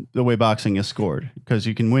problem with the way boxing is scored, because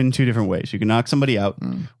you can win 2 different ways. You can knock somebody out,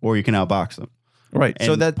 or you can outbox them. Right. And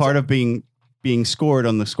So that part of being scored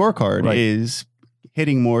on the scorecard Right. is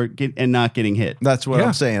hitting more and not getting hit. That's what Yeah.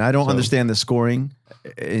 I'm saying. I don't So- understand the scoring.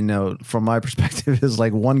 You know, from my perspective, is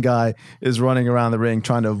like one guy is running around the ring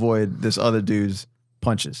trying to avoid this other dude's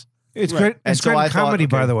punches. It's Right. great. And It's so great I in thought, comedy,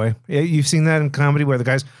 by okay. the way. Yeah, you've seen that in comedy where the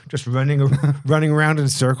guy's just running around in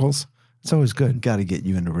circles. It's always good. Got to get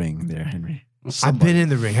you in the ring there, Henry. I've been in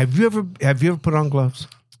the ring. Have you ever put on gloves?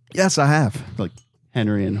 Yes, I have. Like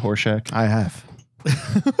Henry and Horshack. I have.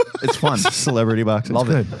 It's fun. Celebrity boxing.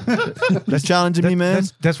 Love it. That's challenging me, man.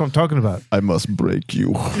 That's what I'm talking about. I must break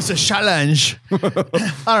you. It's a challenge.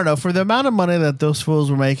 I don't know. For the amount of money that those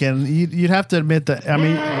fools were making, you'd have to admit that. I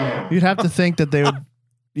mean, you'd have to think that they would,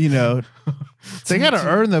 you know, they got to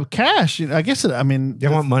earn the cash. I guess. They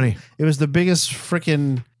want money. it was the biggest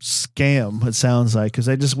freaking scam. It sounds like, because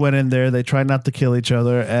they just went in there, they tried not to kill each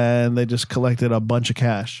other, and they just collected a bunch of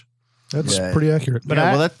cash. That's Yeah. pretty accurate. But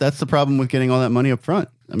Well, that's the problem with getting all that money up front.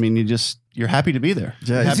 I mean, you're happy to be there.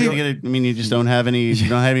 Yeah. You're happy Is to get it. I mean, you just don't have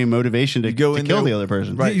any motivation to go to in kill there- the other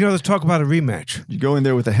person. Right. You know, let's talk about a rematch. You go in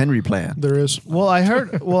there with a Henry plan. There is. Well, I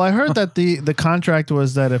heard that the contract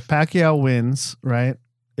was that if Pacquiao wins, right?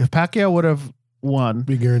 If Pacquiao would have won,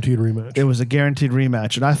 Be guaranteed rematch. it was a guaranteed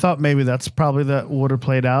rematch. And I thought maybe that's probably that would have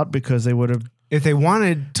played out, because they would have If they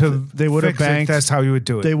wanted to, They would have fix it, banked- that's how you would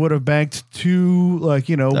do it. banked two, like,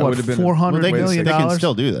 you know, That what, would have been a- $400 Well, they million can dollars.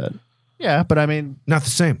 still do that. Yeah, but I mean, Not the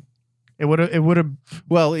same. it would have.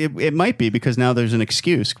 Well, it might be, because now there's an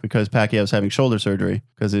excuse, because Pacquiao's having shoulder surgery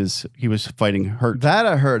because he was fighting hurt. That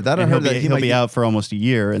I heard. That I And heard that he'll might be out for almost a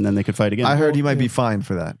year, and then they could fight again. I heard he might be fined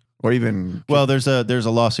for that, or even. Well, there's a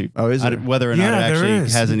lawsuit. Oh, is there? Whether or not Yeah, it there actually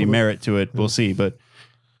is. has any merit to it, we'll see. But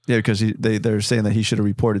Yeah, because they're saying that he should have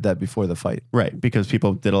reported that before the fight. right, because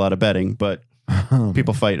people did a lot of betting, but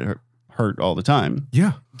people fight hurt all the time.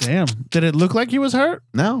 Yeah. Damn, did it look like he was hurt?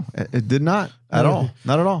 No, it did not at No. all.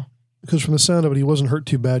 Not at all. Because from the sound of it, he wasn't hurt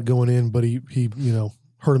too bad going in, but he you know,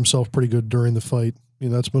 hurt himself pretty good during the fight. You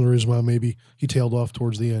know, that's one of the reasons why maybe he tailed off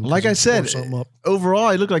towards the end. Like 'cause I he said, tore something up. overall,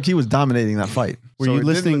 it looked like he was dominating that fight. Were So you it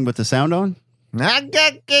listening with the sound on?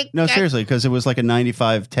 didn't- No, seriously, because it was like a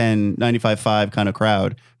 95-10, 95-5 kind of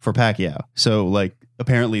crowd for Pacquiao. So, like,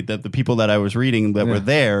 apparently the people that I was reading that Yeah. were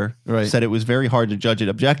there Right. said it was very hard to judge it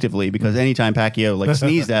objectively, because anytime Pacquiao like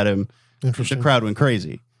sneezed at him, the Interesting. crowd went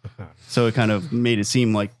crazy. So it kind of made it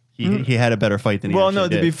seem like he had a better fight than he Well, actually no,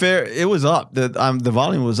 to did. be fair, it was up. The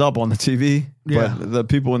volume was up on the TV, Yeah. but the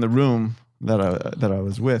people in the room that I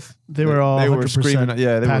was with, They were all they were 100% screaming.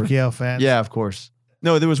 Yeah, they were. Pacquiao fans. Yeah, of course.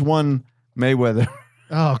 No, there was one Mayweather.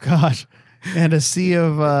 Oh gosh, and a sea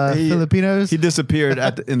of He- Filipinos. He disappeared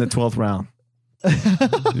in the 12th round.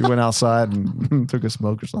 He went outside and took a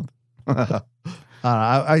smoke or something.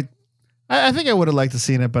 I think I would have liked to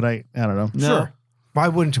seen it, but I don't know. No. Sure. Why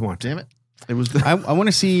wouldn't you want to? Damn it! It was the I want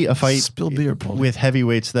to see a fight Spill beer, Paul. with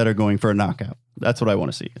heavyweights that are going for a knockout. That's what I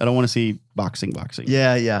want to see. I don't want to see boxing.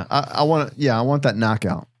 Yeah. I want. Yeah, I want that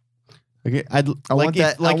knockout. Okay, I want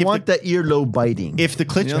that. I want that earlobe biting. If the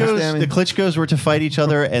You understand me? Klitschko's were to fight each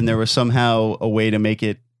other, and there was somehow a way to make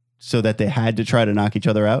it so that they had to try to knock each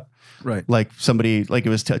other out, right. like somebody, like it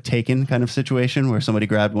was a Taken kind of situation where somebody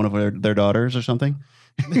grabbed one of their daughters or something,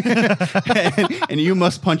 and you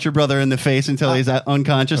must punch your brother in the face until he's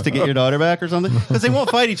unconscious to get your daughter back or something, because they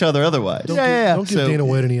won't fight each other otherwise. Don't give So- Dana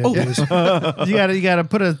White any ideas. You gotta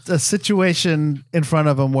put a situation in front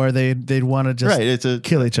of them where they'd want to just Right, it's a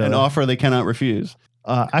kill each an other. offer they cannot refuse.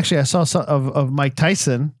 Actually, I saw some of Mike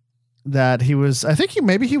Tyson that he was. I think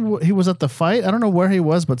he was at the fight. I don't know where he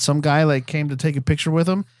was, but some guy like came to take a picture with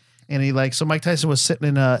him, and he like so Mike Tyson was sitting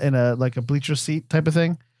in a like a bleacher seat type of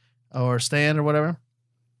thing, or stand or whatever,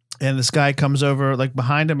 and this guy comes over like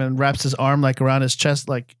behind him and wraps his arm like around his chest,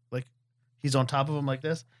 like he's on top of him like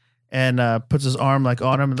this, and puts his arm like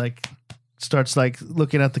on him and like starts like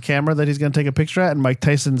looking at the camera that he's gonna take a picture at, and Mike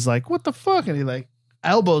Tyson's like, "What the fuck?" and he like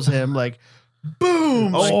elbows him like,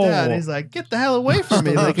 boom, like that. And he's like, "Get the hell away from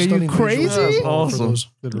me! Like, are you Stunning visual. crazy?" Yeah, Awesome. for those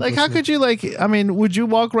that are Like, how listening. could you like? I mean, would you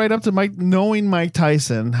walk right up to Mike, knowing Mike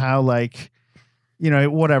Tyson, how like, you know,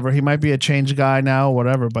 whatever, he might be a changed guy now, or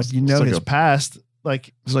whatever, but you know like his a- past.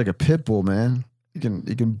 Like, It's like a pit bull, man. You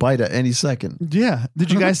can bite at any second. yeah.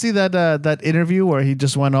 Did you guys see that that interview where he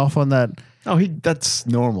just went off on that? Oh, that's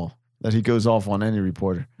normal that he goes off on any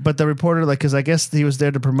reporter. But the reporter, like, because I guess he was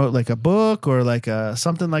there to promote like a book or like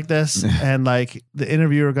something like this, and like the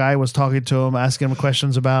interviewer guy was talking to him, asking him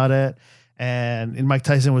questions about it, and Mike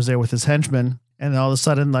Tyson was there with his henchmen, and all of a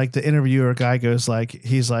sudden, like the interviewer guy goes like,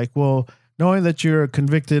 he's like, "Well, knowing that you're a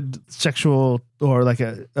convicted sexual or like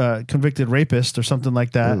a convicted rapist or something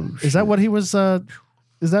like that, Oh, is that what he was?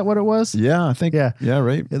 Is that what it was? Yeah, I think. Yeah. Yeah,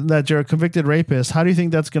 right. That you're a convicted rapist. How do you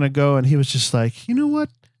think that's going to go?" And he was just like, "You know what?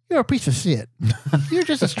 You're a piece of shit. You're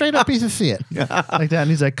just a straight up piece of shit." Like that. And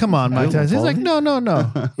he's like, "Come on, Mike Tyson." He's like, "No.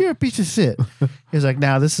 You're a piece of shit." He's like,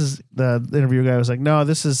 "Now this is," the interview guy was like, "No,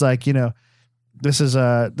 this is like, you know, this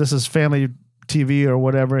is family TV or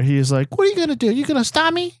whatever." He's like, "What are you going to do? You going to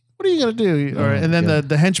stop me? What are you going to do?" And then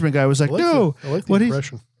the henchman guy was like, I like "No." I like the What he's-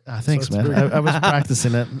 impression. Thanks, That's man. very I was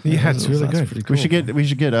practicing it. Yeah, it's really That's good. pretty cool. We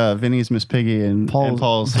should get Vinny's Miss Piggy and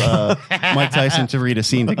Paul's Mike Tyson to read a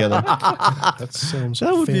scene together. That sounds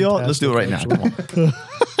That would be all. Let's do it right now. fantastic, Come on.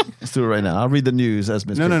 Let's do it right now. I'll read the news as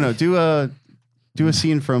Miss. No. Piggy. Do a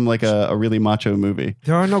scene from like a really macho movie.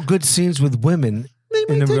 There are no good scenes with women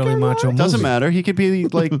in a really macho movie. Doesn't matter. He could be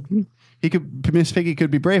like Miss Piggy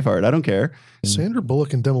could be Braveheart. I don't care. Sandra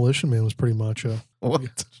Bullock in Demolition Man was pretty macho. What?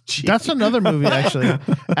 That's another movie, actually.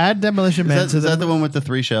 Add Demolition Man Is to that the one with the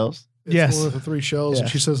 3 shells? It's Yes. one of the 3 shells, Yeah. and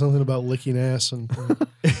she says something about licking ass, and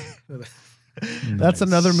That's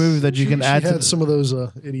another movie that you can she add to. had some of those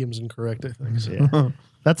idioms incorrect. I think. So. Yeah.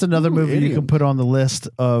 That's another movie you can put on the list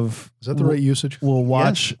of. Is that the right usage? We'll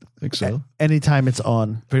watch I think so. anytime it's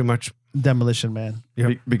on. Pretty much. Demolition Man.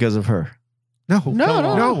 Because of her. No. No.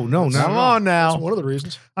 Not at all. on That's now. one of the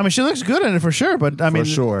reasons. I mean, she looks good in it for sure, but I mean,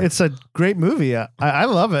 sure. it's a great movie. I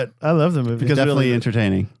love it. I love the movie. Definitely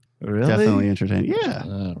entertaining. Really? Definitely entertaining. Yeah.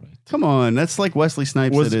 All right. Come on. That's like Wesley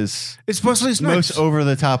Snipes. Was- It is It's Wesley Snipes. most over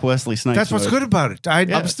the top Wesley Snipes. That's what's mode. good about it.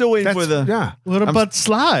 I'm still waiting for the. Yeah. What about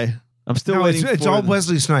Sly? I'm still No, waiting. it's for all the-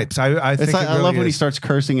 Wesley Snipes. I think It's like, it I really love when he is. starts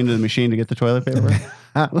cursing into the machine to get the toilet paper.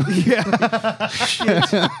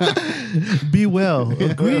 Be well.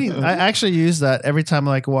 Greeting. I actually use that every time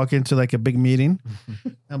I like walk into like a big meeting.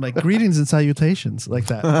 I'm like, greetings and salutations, like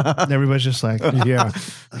that. And everybody's just like, Yeah.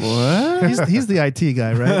 what? He's the IT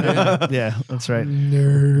guy, right? Yeah, that's right.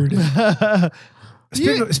 Nerd.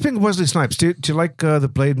 Speaking of Wesley Snipes, do you like the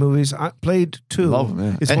Blade movies? Blade 2 Love 'em,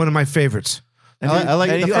 yeah. is one of my favorites. I like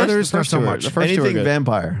Any the others, first, not the first so two are- much. The first two are Anything good.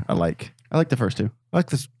 vampire, I like. I like the first two. I like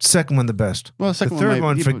the second one the best. Well, the The second third might-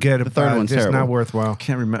 one, people- forget the about third it. one's It's terrible. not worthwhile.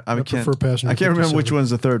 Can't remember. I prefer Passenger I can't remember which 57. one's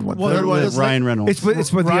the third one. Well, third it one was is Ryan Reynolds.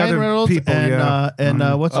 It's with the Ryan other Reynolds people. and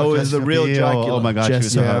Yeah. what's Oh, it's the Jessica real Biel. Dracula. Oh my gosh, she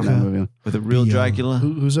was so hot in that Jessica. movie. with a real Biel. Dracula.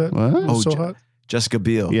 Who's that? What? Who's Oh, so Je- hot? Jessica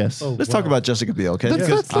Biel. Yes. Oh, Let's wow. talk about Jessica Biel, okay? Let's-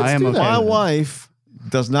 Because let's I am do a that. my fan. wife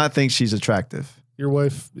does not think she's attractive. Your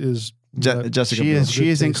wife is not- Jessica She Biel. is. She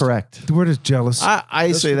is taste. incorrect. The word is jealous.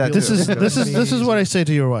 I say that. This too. is this is what I say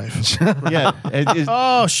to your wife. Yeah. It is,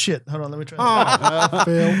 Oh shit! Hold on, let me try. That.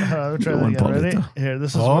 Fail. Hold on, let me try Go that on, again. Ready? Paulito. Here,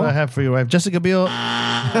 this is Oh. what I have for your wife, Jessica Biel.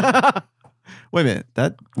 Wait a minute.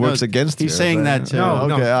 That works against he's you. saying that too. No,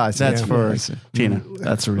 Okay, no. I see. That's Yeah, for I see. Gina.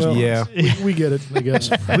 That's a Well, response. Yeah. we get it, I guess.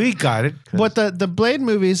 We got it. But the Blade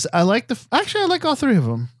movies, I like actually I like all three of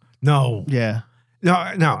them. No. Yeah.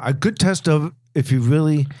 No. A good test of if you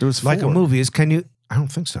really There was like a 4. movie is can you? I don't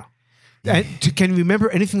think so. And can you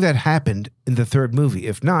remember anything that happened in the third movie?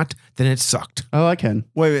 If not, then it sucked. Oh, I can.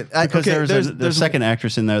 Wait. Because okay, there's a second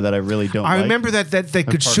actress in there that I really don't I like. remember that they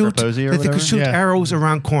could Parker shoot Posey or that they could whatever? shoot Yeah. arrows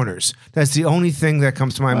around corners. That's the only thing that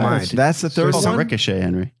comes to my mind. That's the third Oh, one. Ricochet,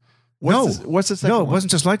 Henry. What's the second No, it one?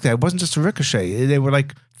 wasn't just like that. It wasn't just a ricochet. They were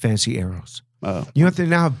like fancy arrows. Oh. You know what? They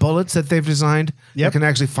now have bullets that they've designed Yep. that can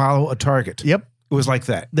actually follow a target. Yep. It was like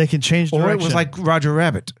that. They can change direction. Or it was like Roger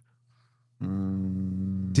Rabbit.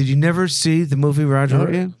 Did you never see the movie Roger Oh,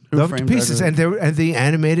 Rabbit? yeah. Who Loved to Framed pieces, Roger and the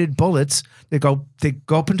animated bullets. They go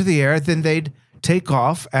up into the air, then they'd take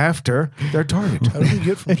off after their target. How did we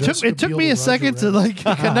get from it took Jessica it took Biel me to a Roger second to Rabbit?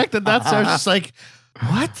 like connect the dots. I was just like,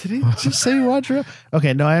 What did he just say? Roger Rabbit?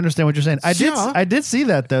 Okay, no, I understand what you're saying. Yeah. I did see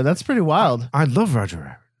that though. That's pretty wild. I love Roger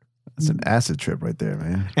Rabbit. That's an acid trip right there,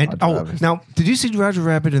 man. And Roger Rabbit. now, did you see Roger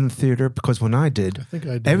Rabbit in the theater? Because when I did, I think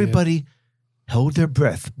I did. everybody held their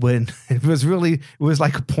breath when it was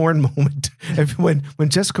like a porn moment. When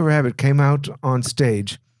Jessica Rabbit came out on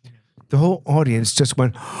stage, the whole audience just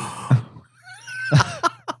went.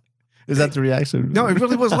 Is that the reaction? No, it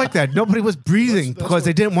really was like that. Nobody was breathing because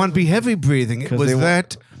they didn't want to be heavy breathing. It was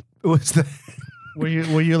that. Were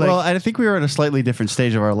you like? Well, I think we were at a slightly different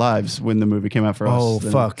stage of our lives when the movie came out for us. Oh,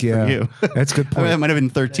 than fuck, for yeah. you. That's a good I mean, point. I might have been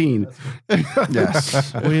 13.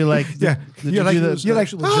 Yes. were you like? Yeah. Did You're you do like- the- you're like,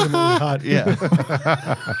 actually legitimately hot.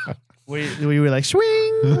 Yeah. were you like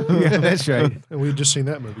swing? Yeah, that's right. And we had just seen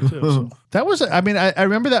that movie too. So. That was. I mean, I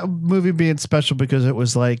remember that movie being special because it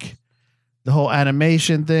was like the whole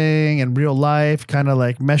animation thing and real life kind of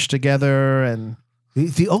like meshed together and.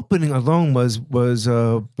 The opening alone was where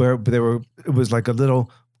it was like a little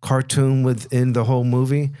cartoon within the whole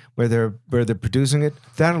movie where they're producing it.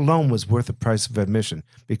 That alone was worth the price of admission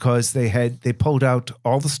because they pulled out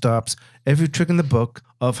all the stops, every trick in the book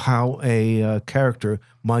of how a character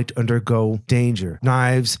might undergo danger.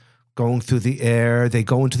 Knives going through the air, they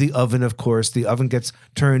go into the oven. Of course, the oven gets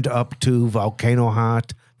turned up to volcano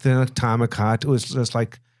hot, then atomic hot. It was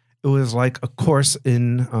like a course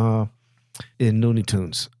in Looney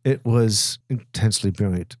Tunes. It was intensely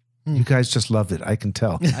brilliant. You guys just loved it. I can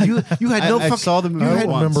tell. You had no I fucking. saw the movie I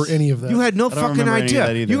don't once. remember any of that. You had no I don't fucking remember any of idea.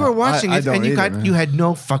 that either. You were watching I it, don't and either, man. you had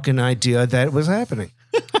no fucking idea that it was happening.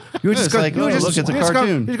 You were It's just going, like, you were oh, just, look, it's a you just go-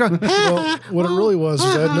 cartoon. you just go, Well, what it really was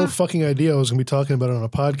is I had no fucking idea I was going to be talking about it on a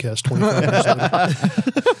podcast 25 years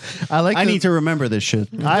later. I like. I need to remember this shit.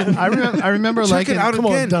 I remember check like it out come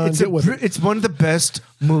on, again. Don, it's, get with it. it's one of the best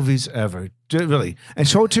movies ever. Really. And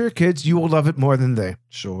show it to your kids. You will love it more than they.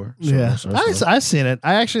 Sure. Yeah, I've seen it.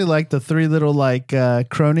 I actually like the three little like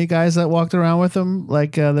crony guys that walked around with him,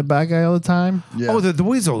 like the bad guy all the time. Yeah. Oh, the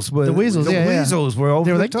weasels. Were, The weasels, The yeah, yeah. weasels were over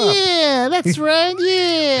They were the like, top. yeah, that's right,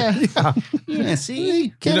 yeah, Yeah,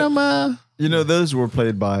 see? get him. You know, those were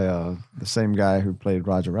played by the same guy who played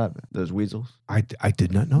Roger Rabbit. Those weasels. I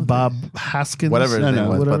did not know that. Bob Hoskins, Whatever his No, name no,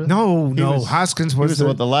 was. whatever. But No, was- Hoskins He was,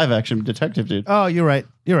 was the live action detective dude. Oh, you're right.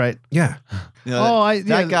 You're right. yeah. you know, Oh,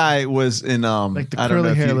 that guy was in Like the I don't know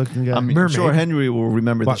curly if hair you- looking guy. I'm Mermaid. sure Henry will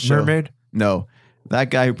remember the What, show. Mermaid? No. That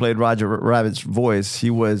guy who played Roger Rabbit's voice, he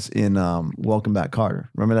was in Welcome Back, Carter.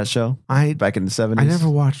 Remember that show? I Back in the 70s? I never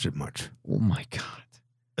watched it much. Oh my God.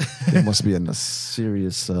 It must be in a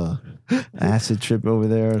serious acid trip over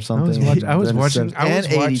there or something. I was In the watching- 70s I was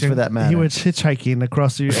and 80s watching- for that matter. He was hitchhiking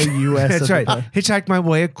across the U.S. That's at the right. time. Hitchhiked my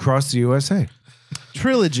way across the USA.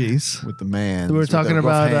 Trilogies. with the man. We were talking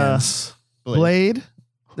about Blade.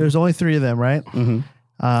 There's only 3 of them, right?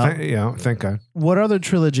 Mm-hmm. Yeah, thank God. What other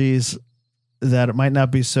trilogies that might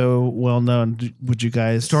not be so well known would you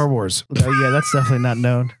guys? Star Wars. Yeah, that's definitely not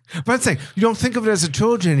known. But I'm saying, you don't think of it as a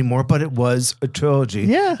trilogy anymore, but it was a trilogy.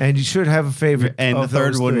 Yeah. And you should have a favorite. And the of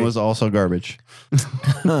third those one 3. was also garbage.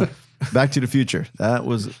 Back to the Future. That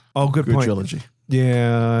was a Oh, good good point. trilogy.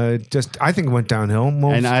 Yeah, I think it went downhill.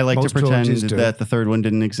 Most, And I like to most pretend trilogies do. that the third one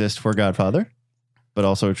didn't exist for Godfather, but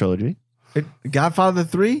also a trilogy. Godfather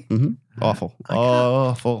 3? Awful.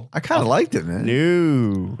 Awful. I kind of liked it, man.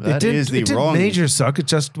 No. That is the it didn't wrong. major suck. It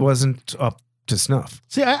just wasn't up to snuff.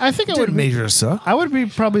 See, I think It I would didn't be, major suck. I would be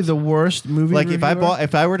probably the worst movie. Like if reviewer.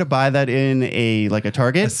 if I were to buy that in a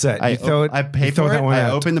Target, A set. I You throw it- I pay you throw for that it. one I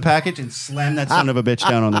out. open the package and slam that son of a bitch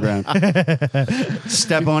down on the ground.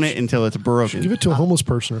 Step on it until it's broken. Give it to a homeless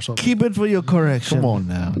person or something. keep it for your correction. Come on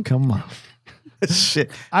now. Come on. Shit.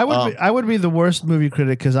 I would be the worst movie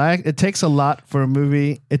critic because it takes a lot for a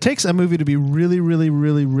movie. It takes a movie to be really, really,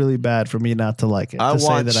 really, really bad for me not to like it. I to say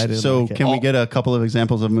watched- that I didn't So like it. can we get a couple of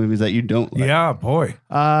examples of movies that you don't like? Yeah, boy.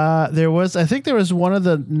 I think there was one of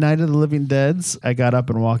the Night of the Living Deads. I got up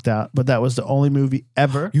and walked out, but that was the only movie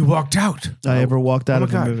ever You walked out. I ever walked out my of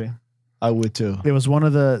a God. movie. I would too. It was one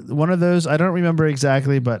of those. I don't remember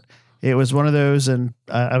exactly, but it was one of those, and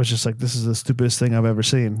I was just like, "This is the stupidest thing I've ever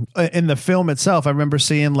seen." In the film itself, I remember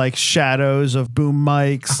seeing like shadows of boom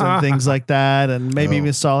mics and things like that, and maybe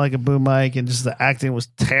even saw like a boom mic, and just the acting was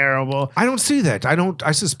terrible. I don't see that.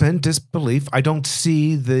 I suspend disbelief. I don't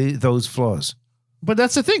see those flaws. But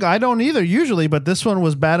that's the thing. I don't either usually, but this one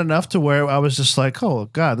was bad enough to where I was just like, "Oh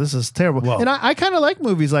God, this is terrible." Well- and I kind of like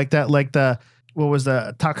movies like that, like what was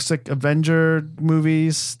the Toxic Avenger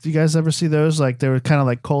movies? Do you guys ever see those? Like they were kind of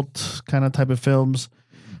like cult kind of type of films.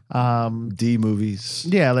 D movies.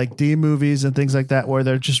 Yeah, like D movies and things like that, where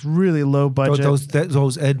they're just really low budget.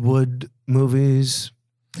 Those Ed Wood movies.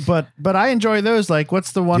 But I enjoy those. Like,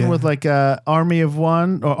 what's the one Yeah. with like Army of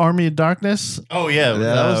One or Army of Darkness? Oh yeah,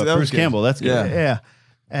 that was Bruce good. Campbell. That's good. Yeah. Yeah.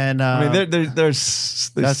 And I mean, they That's-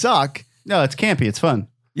 suck. No, it's campy. It's fun.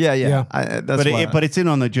 Yeah, yeah. Yeah. That's why But it's in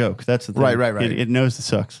on the joke. That's the thing. Right. It knows it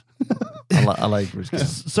sucks. I like Bruce Campbell.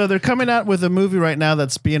 so they're coming out with a movie right now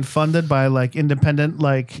that's being funded by like independent,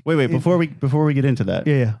 like Wait. Before we get into that,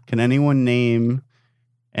 yeah. can anyone name?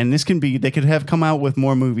 And this can be. They could have come out with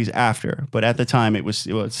more movies after, but at the time it was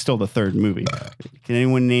still the third movie. Can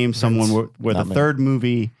anyone name someone where the Not me. third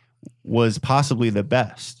movie was possibly the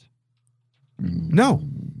best? No.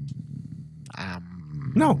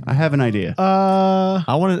 No. I have an idea. I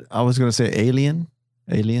was gonna say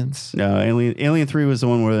Aliens. No, Alien 3 was the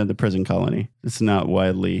one where they're in the prison colony. It's not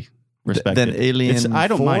widely respected. Then Alien I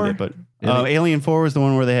don't 4? mind it, but Alien 4 was the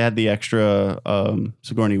one where they had the extra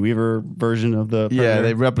Sigourney Weaver version of the Yeah, Predator.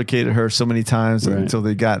 they replicated her so many times Right. until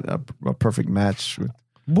they got a perfect match with.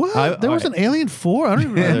 What? There was an Alien 4? I don't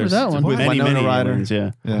even remember There's that one. with many Winona Ryder. aliens,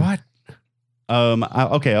 yeah. Yeah. What?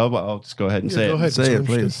 Okay, I'll just go ahead and say go it. ahead. Say it, I'm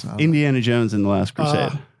please. Indiana Jones and the Last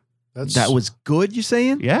Crusade. That's That was good. You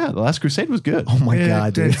saying? Yeah, the Last Crusade was good. Oh my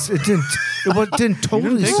god, dude! It didn't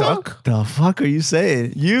totally suck. The fuck are you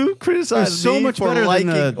saying? You It criticized was so me much for better liking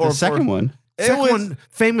than the second one. It Second was- one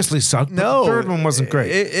famously sucked. But No, the third one wasn't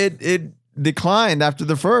great. It declined after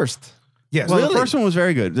the first. yes. Well, Really? the first one was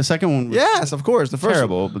very good. The second one was Yes, of course. The first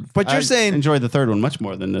terrible. But you're I saying- enjoyed the third one much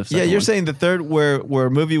more than the second Yeah, you're one. saying the third where a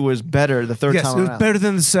movie was better the third yes, time it was around. better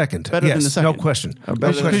than the second. Better yes, than the second. No question. better No than-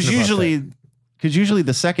 question because about usually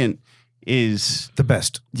the second is that. The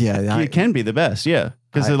best. Yeah, it can be the best. Yeah,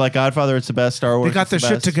 because they're like Godfather, it's the best. Star Wars, They got it's their the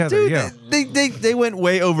shit best. together. dude. yeah. They went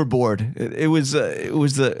way overboard. It was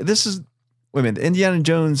the this is wait a minute. Indiana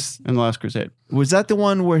Jones, And the Last Crusade. was that the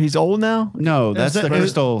one where he's old now? No, that's that- the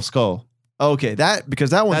Crystal Skull. Okay, because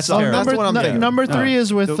that one That's sucked. terrible. That's the one I'm thinking. number 3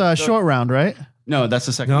 is with Short Round, right? No, that's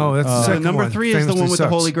the second. No, one. that's the second number one. 3 is the Famously one with the sucks.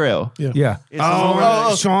 Holy Grail. Yeah. It's the one where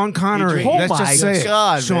Oh, Sean Connery. Oh Let's my just say it.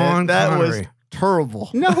 god, Sean man, that was Connery. terrible.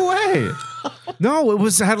 No way. No,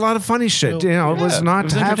 it had a lot of funny shit. You know, it was Yeah, not it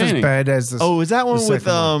was half as entertaining. bad as the. Oh, is that one The with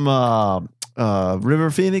second River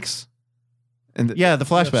Phoenix? And Yeah, the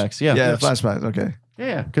flashbacks. Yeah, yeah, yeah, flashbacks. Okay.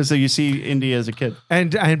 Because you see Indy as a kid.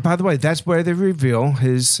 And by the way, that's where they reveal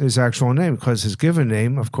his actual name, because his given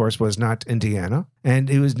name, of course, was not Indiana, and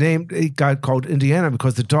he got called Indiana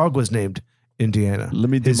because the dog was named Indiana. Let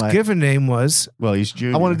me do His my. given name was Well, he's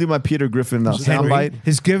junior. I want to do my Peter Griffin Henry. soundbite.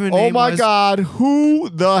 His given Oh name my was, God! Who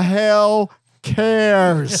the hell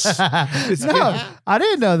cares? No, I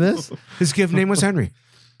didn't know this. His given name was Henry.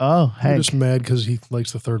 Oh, I'm Hank. just mad because he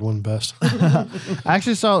likes the third one best. I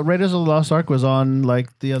actually saw Raiders of the Lost Ark was on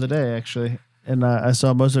like the other day, actually. And I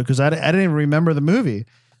saw most of it because I didn't even remember the movie.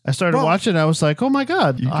 I started watching it. I was like, oh my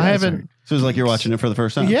God. I haven't. So it's like you're watching it for the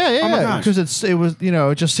first time. Yeah, Oh my yeah. gosh. Because it was,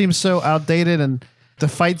 it just seems so outdated, and the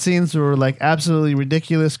fight scenes were like absolutely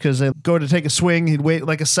ridiculous because they go to take a swing, he'd wait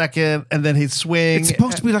like a second, and then he'd swing. It's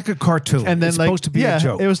supposed to be like a cartoon. and then it's like, supposed to be yeah, a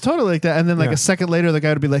joke. it was totally like that. And then like Yeah. a second later, the guy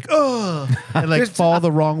would be like, oh, and like fall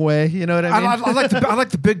the wrong way. You know what I mean? I like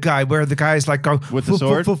the big guy where the guy's like go With the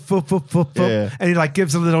sword? Yeah. and he like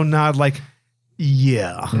gives a little nod like,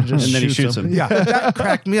 yeah. And then he shoots him. Yeah, that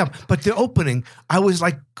cracked me up. But the opening, I was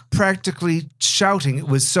like practically shouting. It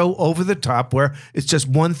was so over the top where it's just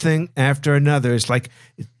one thing after another. It's like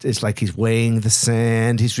he's weighing the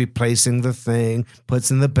sand, he's replacing the thing, puts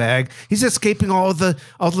in the bag. He's escaping all the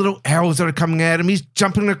little arrows that are coming at him. He's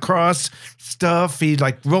jumping across stuff. He's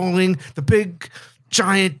like rolling the big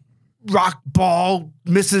giant rock ball,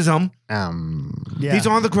 misses him. Yeah. He's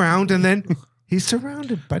on the ground and then he's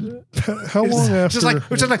surrounded by How long after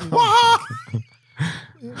just like wah!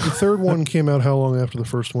 the third one came out? How long after the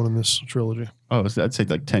first one in this trilogy? Oh, so I'd say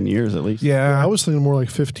like 10 years at least. I Yeah. was thinking more like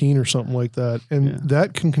 15 or something like that, and Yeah.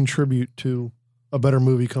 that can contribute to a better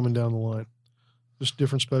movie coming down the line. Just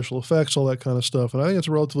different special effects, all that kind of stuff, and I think it's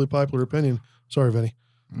a relatively popular opinion. Sorry, Vinny.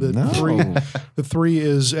 The three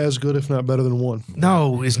is as good, if not better than one.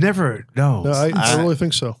 No, it's never no. No, I really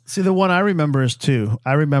think so. See, the one I remember is 2.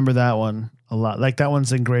 I remember that one a lot. Like that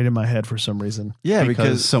one's ingrained in my head for some reason. Yeah,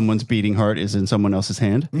 because someone's beating heart is in someone else's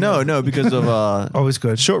hand. no, because of always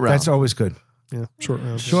good. Short Round. That's always good. Yeah, short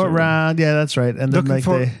round. Short round, yeah, that's right. And then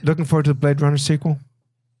Looking forward to the Blade Runner sequel.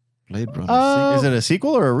 Blade Runner. Oh. Is it a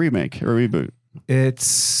sequel or a remake or a reboot?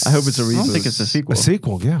 It's I hope it's a I don't reboot. think it's a sequel. a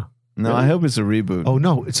sequel. Yeah. No, I hope it's a reboot. Oh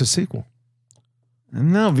no, it's a sequel.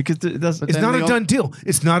 No, because it does. It's then not they a all- done deal.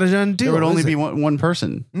 It's not a done deal. There would only is be it? one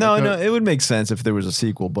person. No, Like, no, it would make sense if there was a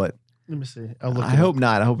sequel, but let me see. I'll look I hope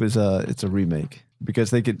not. I hope it's a remake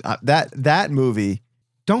because they could that movie.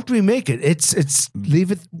 Don't remake it. It's leave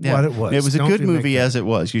it what it was. It was a Don't good remake movie it. as it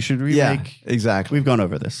was. You should Yeah, remake. exactly. We've gone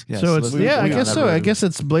over this. Yeah, so it's let's- I we guess got so. that I guess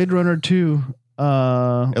it's Blade Runner 2.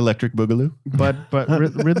 Electric Boogaloo. But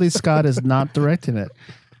Ridley Scott is not directing it.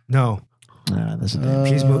 No, Nah, that's,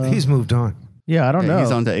 he's moved on. Yeah, I don't know.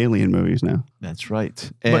 He's on to alien movies now. that's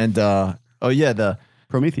right. And the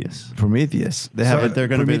Prometheus. Prometheus. They have But there's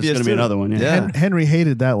going to be too. another one. Yeah. Yeah. Henry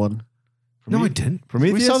hated that one. No, I didn't.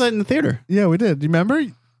 Prometheus. We saw that in the theater. Yeah, we did. You remember?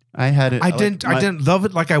 I had it. I didn't love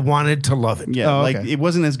it like I wanted to love it. Yeah, Oh, like okay. it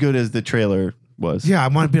wasn't as good as the trailer was. Yeah, I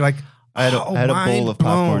want to be like. I had a bowl of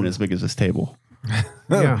popcorn as big as this table.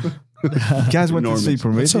 Yeah. You guys went to see Enormous.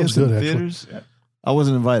 Prometheus That sounds in good, the actually. theaters? I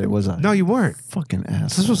wasn't invited, was I? No, you weren't. Fucking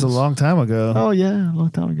ass. This was a long time ago. Oh yeah, a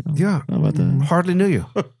long time ago. Yeah. How about that? Hardly knew you.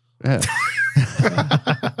 Yeah.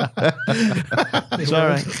 It's all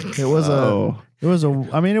right. It was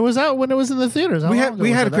I mean, it was out when it was in the theaters. How We long had- ago we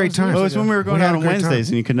was had that? a great That was time. Oh, years it's when ago. we were going We had out a on great time. Wednesdays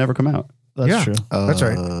and you could never come out. That's Yeah. true. That's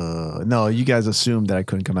right. No, you guys assumed that I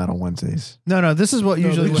couldn't come out on Wednesdays. No, this is what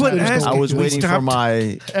usually they was quit happening. asking. I was We waiting for stopped-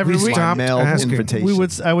 my Every we week. stopped mailed asking. invitation.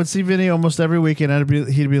 I would see Vinny almost every week, and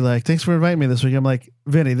he'd be like, "Thanks for inviting me this week." I'm like,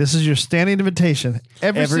 "Vinny, this is your standing invitation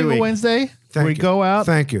every single week. Wednesday. Thank we you. go out."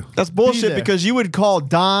 Thank you. That's Be bullshit there. because you would call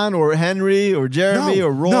Don or Henry or Jeremy No,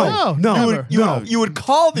 or Roy. no, no, never. You would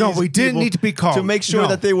call these No, we didn't people need to be called. to make sure No.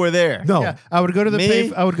 that they were there. No. Yeah, I would go to the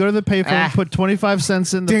Me? I would go to the payphone, put 25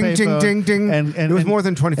 cents in the Ding, payphone, ding, ding, ding. and It was more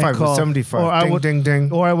than 25, and it was call. 75. Or I Ding, would, ding,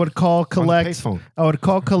 ding. Or I would call collect. payphone. I would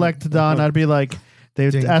call collect to Don. I'd be like,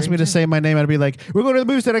 they'd Ding, ask ding, me to ding. say my name. I'd be like, "We're going to the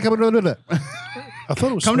movie theater. Come to I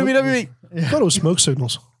thought it was Come to smoke- WWE. I thought it was smoke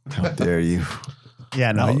signals. How dare you?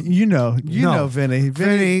 Yeah, no, you know, No. Vinny.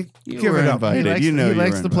 Vinny, give were it up. invited. He likes, You know he you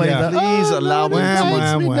likes were to play invited. the. Please allow no me one to-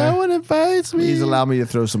 invites me. No one invites me. Please allow me to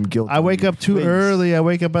throw some guilt. I on wake you. up too Please. early. I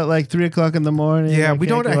wake up at like 3:00 in the morning. Yeah, I we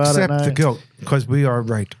can't don't go out at accept the night. guilt because we are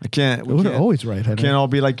right. I can't. We We're can't, always right. Henry. can't all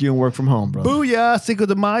be like you and work from home, bro. Booyah, Cinco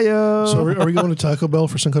de Mayo. So are we going to Taco Bell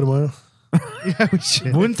for Cinco de Mayo? yeah, we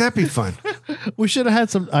should. Wouldn't that be fun? We should have had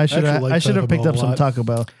some. I should have. actually like I should have Taco picked Bell up a some lot. Taco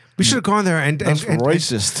Bell. We should have gone there and That's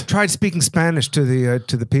racist. tried speaking Spanish to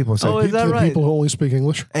the people. So, Oh, is that To the right? people who only speak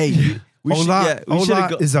English. Hey, we should, hola, yeah, we should hola, have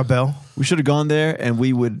go, Isabel. we should have gone there and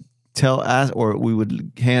we would or we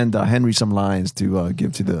would hand Henry some lines to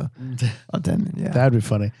give to the attendant. Yeah. That'd be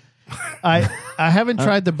funny. I haven't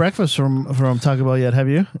tried the breakfast from Taco Bell yet. Have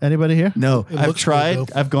you? Anybody here? No. It I've looks tried. good,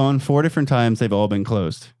 though. I've gone 4 different times. They've all been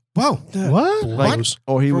closed. Whoa. What? Blows.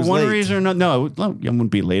 Or he For was one late. reason or not. No, I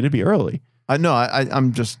wouldn't be late. It'd be early. I know.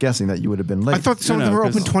 I'm just guessing that you would have been late. I thought some of them No, were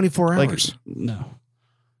 'cause, open 24 Like, hours. no.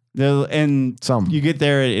 And Some. you get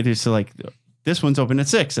there, it is like, this one's open at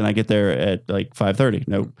 6, and I get there at like 5:30.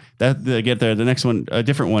 No, I get there, the next one, a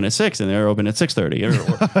different one at 6, and they're open at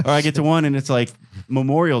 6:30. Or I get to one, and it's like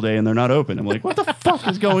Memorial Day, and they're not open. I'm like, what the fuck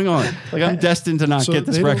is going on? Like, I'm destined to not So get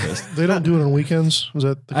this they breakfast. They don't do it on weekends. Is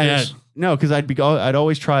that the case? No, because I'd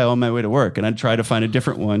always try on my way to work, and I'd try to find a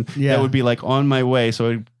different one Yeah. that would be like on my way, so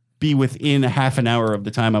it'd be within a half an hour of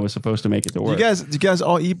the time I was supposed to make it to Do work. you guys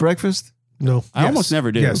all eat breakfast? No. I almost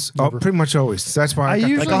never do. Yes, pretty much always. That's why I I got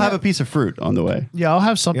usually Like, I'll have a piece of fruit on the way. Yeah, I'll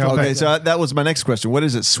have something. Yeah, like Okay, that. so that was my next question. What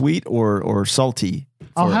is it, sweet or salty?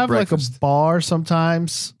 I'll for have breakfast? like a bar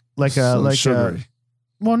sometimes, like a So like sugary.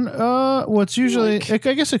 one. What's usually? I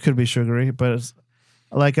guess it could be sugary, but it's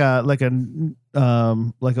like a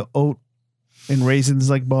oat and raisins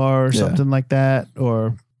like bar or Yeah. something like that,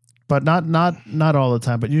 but not all the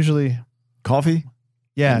time, but usually, Coffee?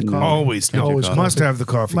 yeah. No. coffee. always, Can't do always coffee. must have the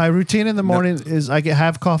coffee. My routine in the morning is I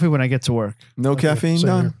have coffee when I get to work. No caffeine, same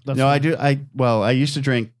Don? here. That's No, what- I do. I used to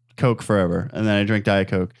drink Coke forever, and then I drank Diet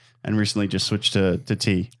Coke, and recently just switched to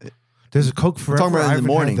tea. There's a Coke forever. talking about I in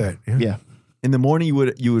the haven't had morning. That. Yeah, In the morning, you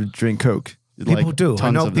would drink Coke. People Like, do. I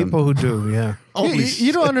tons know of them. people who do. Yeah.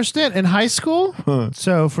 You don't understand. In high school,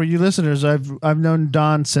 so for you listeners, I've known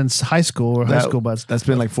Don since high school or high That- school buds. That's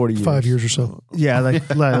been like 40 years. 5 years or so. Yeah, like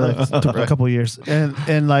a couple of years,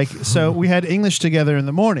 and like so we had English together in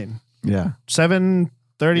the morning, Yeah.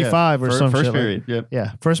 7:35 or something. First period. Yep.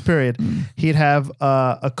 Yeah, first period. He'd have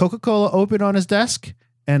a Coca-Cola open on his desk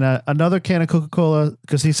and another can of Coca-Cola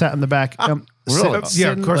because he sat in the back. Really?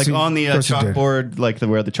 Yeah, of course. Like he- on the of course he did. chalkboard, like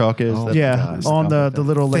where the chalk is. Oh, That's- yeah, guys, on the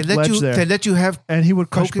little They like let ledge you. there. They let you have And he would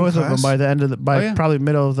crush Coke in both of them class? by the end of Oh, yeah. probably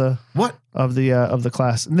middle of the what? of the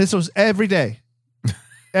class. And this was every day,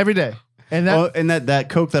 every day. And that Oh, and that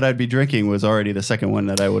Coke that I'd be drinking was already the second one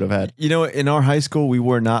that I would have had. You know, in our high school, we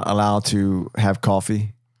were not allowed to have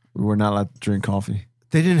coffee. We were not allowed to drink coffee.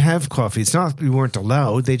 They didn't have coffee. It's not we weren't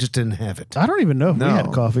allowed. They just didn't have it. I don't even know if we No.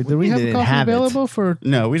 had coffee. Did we They have didn't coffee have it. available for?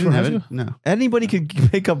 No, we didn't For have high it. school? No. Anybody could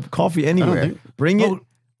pick up coffee anywhere. think- Bring it.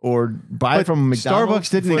 or buy it from McDonald's.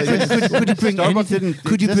 Starbucks didn't exist. Could you bring Starbucks anything? didn't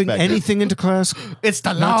Could you exist bring back then. anything into class? It's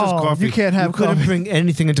the Not just law. coffee. You can't have You couldn't coffee. bring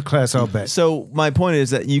anything into class. I'll bet. So my point is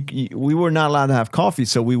that we were not allowed to have coffee,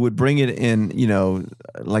 so we would bring it in,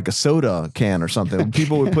 like a soda can or something.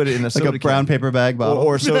 People would put it in a Like soda a brown can paper bag bottle.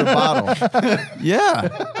 or a soda bottle. Yeah,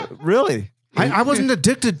 really. I wasn't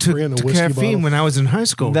addicted to, Bring in a to whiskey caffeine bottle. when I was in high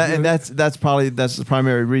school. And that's the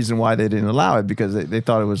primary reason why they didn't allow it, because they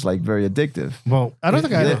thought it was like very addictive. well, I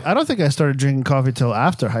don't think I started drinking coffee till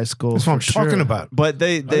after high school. that's what I'm for sure. talking about. But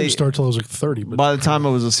I didn't start till I was like 30. But by the time I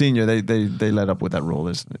was a senior, they let up with that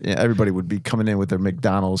rule. Everybody would be coming in with their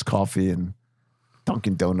McDonald's coffee and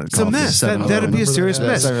Dunkin' Donuts. It's a mess. That'd be a Remember serious that?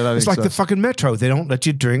 mess. Yeah, It's like the sucks. fucking metro. They don't let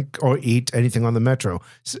you drink or eat anything on the metro.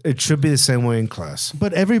 It should be the same way in class.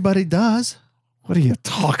 But everybody does. What are you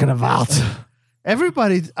talking about?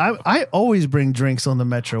 Everybody, I always bring drinks on the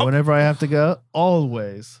metro whenever I have to go.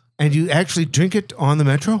 Always. And you actually drink it on the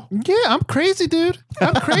metro? Yeah, I'm crazy, dude.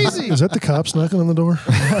 I'm crazy. is that the cops knocking on the door?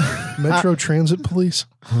 Metro Transit Police.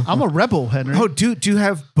 I'm a rebel, Henry. Oh, do you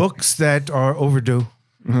have books that are overdue?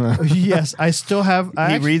 Yes, I still have.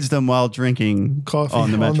 he reads them while drinking Coffee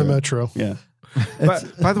on the metro. Yeah.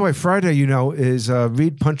 By the way, Friday, is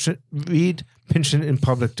Read Pension in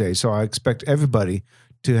Public Day. So I expect everybody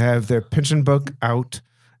to have their pension book out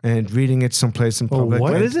and reading it someplace in public.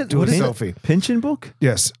 what and is it? Do What a is it? selfie. Pension book?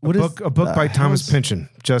 Yes, a book by Thomas Pynchon.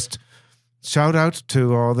 Just shout out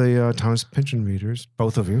to all the Thomas Pynchon readers,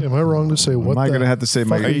 both of you. Am I wrong to say what? Am I the going to have to say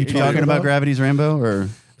my? fuck Are you talking about Gravity's Rambo or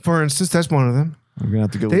For instance, that's one of them. I'm going to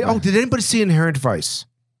have to go. with my- Did anybody see Inherent Vice?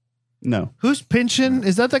 no? Who's Pynchon?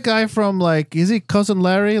 Is that the guy from is he Cousin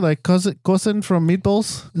Larry? Like cousin from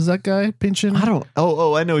Meatballs? Is that guy Pynchon? I don't.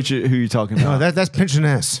 Oh, I know who you're talking about. No, that's Pynchon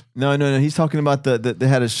S. No. He's talking about they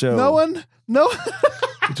had a show. No one? No.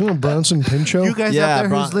 You talking about Bronson Pinchot? You guys Yeah, out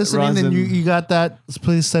there who's listening and you got that,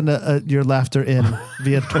 please send your laughter in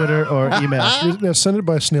via Twitter or email. Yeah, send it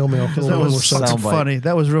by snail mail. That was sound fucking bite. funny.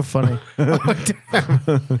 That was real funny.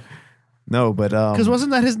 No, but Because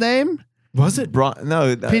wasn't that his name? Was it?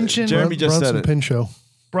 no, Pynchon. Jeremy just Bronson said it. Pinchot.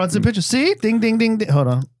 Bronson Pynchon. See? Ding, ding, ding, ding. Hold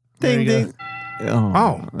on. There Ding you go. ding.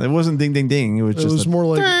 Oh, it wasn't ding ding ding. It was It just was more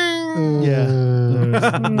like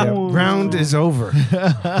Yeah. Round is over.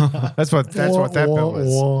 That's what that bill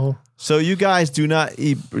was. So you guys do not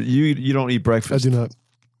eat. You don't eat I breakfast. do not.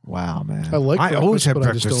 Wow, man. I like. I always have but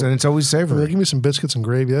I just breakfast, don't. and it's always savory. Give me some biscuits and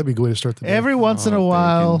gravy. That'd be a good way to start the day. Every once in a Oh,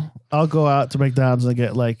 while, I'll go out to McDonald's and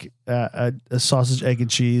get like a sausage, egg, and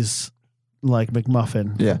cheese, like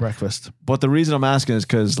McMuffin Yeah. for breakfast. But the reason I'm asking is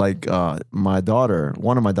because like my daughter,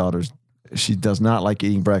 one of my daughters, she does not like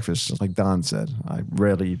eating breakfast. Just like Don said, I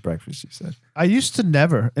rarely eat breakfast. She said I used to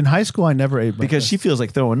never. In high school, I never ate breakfast. because she feels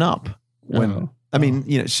like throwing up when. Oh. I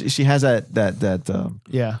mean, she has that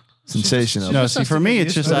Yeah. sensation of. No, just see, has for to me, get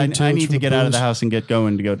it's used just to it. I Too, need it's to from get the out of the booze. house and get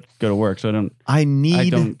going to go to work. So I don't I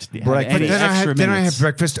need have breakfast. any Then extra I have minutes.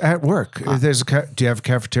 breakfast at work. Do you have a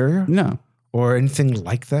cafeteria No, or anything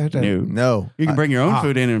like that? no. No, You can bring your own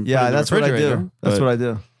food in and Yeah, put it in the that's what I refrigerator, do. That's but what I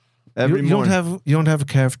do. Every You don't morning. have a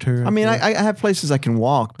cafeteria. I mean, I have places I can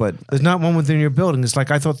walk, but there's not one within your building. It's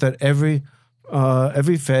like I thought that every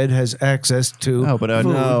Fed has access to. No, but I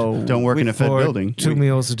No. don't work in a Fed for building. 2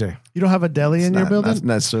 meals a day. You don't have a deli in your not building?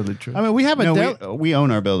 necessarily true. I mean, we have a No, deli. we own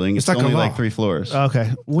our building. It's like a only law. like 3 floors.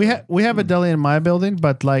 Okay, we have a deli in my building,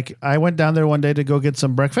 but like I went down there one day to go get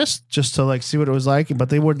some breakfast just to like see what it was like, but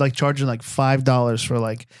they were like charging like $5 for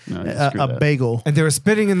like No, a that. bagel. And they were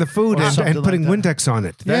spitting in the food Or and something putting like that. Windex on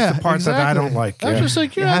it. That's the part that I don't like. I was just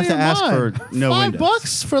like, You you're have out to of your ask mind. for no $5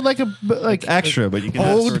 Windex. for like It's extra, but you can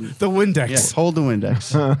Hold ask for, the Windex. yeah, hold the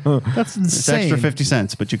Windex. That's It's insane. extra 50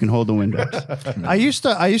 cents, but you can hold the Windex. I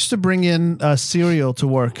used to bring in cereal to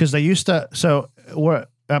work because they used to. So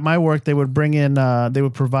at my work, they would bring in. They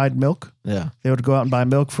would provide milk. Yeah. They would go out and buy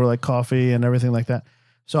milk for like coffee and everything like that.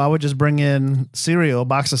 So I would just bring in cereal, a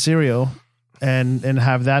box of cereal, and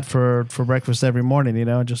have that for breakfast every morning. You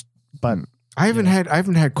know, just but I haven't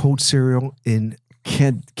had cold cereal in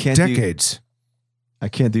Can't do, decades. I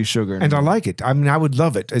can't do sugar. And I like it. I mean, I would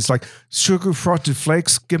love it. It's like sugar frosted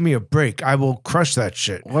flakes. Give me a break. I will crush that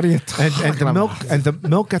shit. What are you And talking the milk about? and the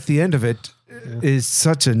milk at the end of it is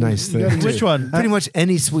such a nice thing. which one? Pretty much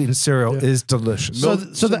any sweetened cereal is delicious. So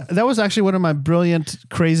that was actually one of my brilliant,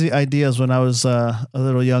 crazy ideas when I was a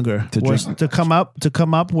little younger. To come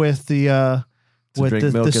up with the with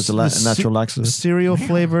drink milk as a natural laxative. cereal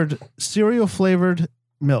flavored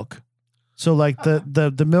milk. So like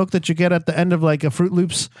the milk that you get at the end of like a Fruit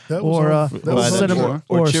Loops That was or all- uh, that was cinnamon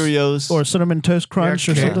or Cheerios. or cinnamon toast crunch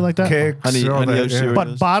or something like that. Kicks, Honey all Oat that, yeah. Cheerios.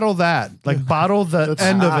 But bottle that, like bottle the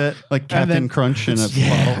end of it, Like and Captain then Crunch in a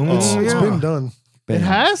bottle. Mm, It's yeah. been done. It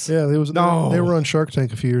has? Yeah, they No. were on Shark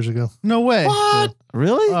Tank a few years ago. No way. What?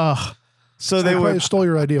 Really? Oh, So they I were. probably stole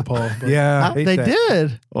your idea, Paul. but- Yeah, I hate they that.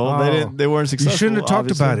 did. Well, they Oh. didn't. They weren't You successful. shouldn't have talked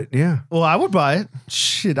obviously. about it. Yeah, Well, I would buy it.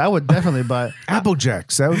 Shit, I would definitely buy it. Apple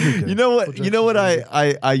Jacks. That would be good. You know what? You know what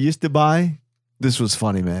I used to buy? This was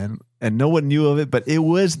funny, man, and no one knew of it, but it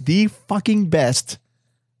was the fucking best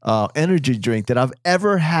energy drink that I've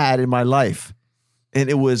ever had in my life, and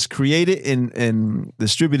it was created and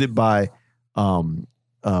distributed by,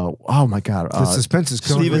 oh my god, the suspense is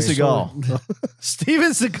killing Steven me. Seagal.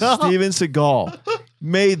 Steven Seagal. Steven Seagal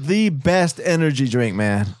made the best energy drink,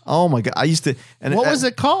 man. Oh my god, I used to. And What was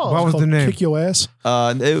it called? What was the name? Kick your ass.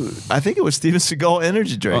 I think it was Steven Seagal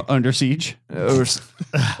energy drink. Under Siege.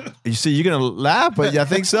 You see, you're gonna laugh, but yeah, I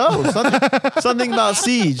think so. Something about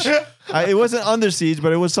Siege. It wasn't Under Siege,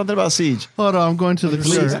 but it was something about Siege. Hold on, I'm going to the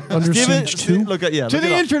Under- Under Siege 2? Look at To look the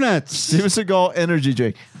it up. internet. Steven Seagal energy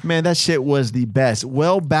drink. Man, that shit was the best.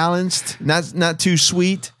 Well balanced, not too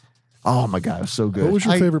sweet. Oh my god, it was so good. What was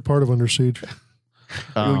your favorite part of Under Siege?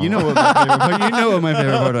 You know what my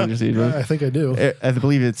favorite part, part of Under Siege was? I think I do. I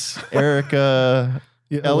believe it's Erica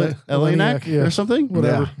Yeah, Eleniak yeah. or something.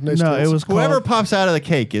 Whatever. Yeah. Nice No, tits. it was Whoever called, pops out of the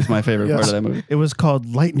cake is my favorite part Yes. of that movie. it was called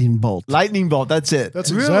Lightning Bolt. Lightning bolt. That's it.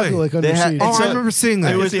 That's Really? exactly like Under They had- Siege. Oh, Except- I remember seeing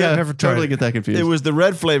that. it was- Yeah, never tried totally it. get that confused. it was the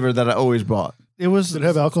red flavor that I always bought. It was Did it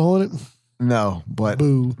have alcohol in it? No, but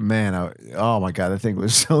Boo. man, oh my god, that thing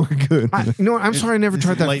was so good. You know what? I'm sorry I never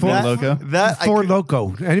tried that. Lightning Four, Loco. That I Four could-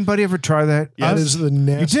 Loco. Anybody ever try that? That is the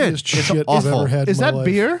nastiest shit I've awful. ever had Is in my that life.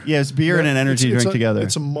 beer? Yeah, it's beer and an energy It's drink a- together.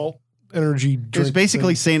 It's a malt energy drink. It's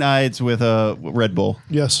basically thing. St. Ides with a Red Bull.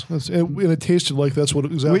 Yes. And it tasted like that's what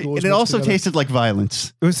exactly what was And it mixed also together. tasted like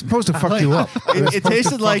violence. It was supposed to fuck you up. It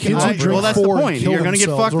tasted like kids who drink well, that's the four and point. kill You're going to get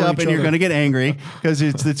themselves fucked or up each and you're other. going to get angry because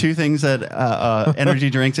it's the two things that energy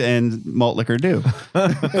drinks and malt liquor do.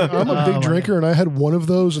 I'm a big drinker, and I had one of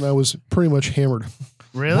those, and I was pretty much hammered.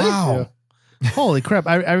 Really? Wow. Holy crap!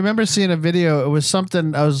 I remember seeing a video. It was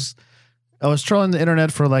something I was trolling the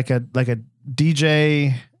internet for like a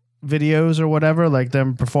DJ videos or whatever, like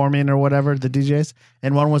them performing or whatever, the DJs.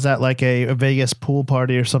 And one was at like a Vegas pool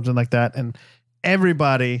party or something like that, and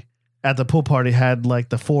everybody at the pool party had like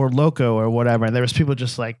the Four Loco or whatever, and there was people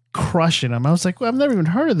just like crushing them. I was like, well, I've never even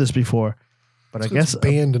heard of this before, but I guess It's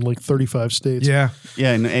banned in like 35 states. Yeah.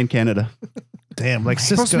 Yeah, and Canada, damn, like It's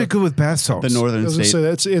supposed to Cisco. be good with bath salts. the I northern was gonna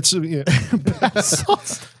state. say it's yeah.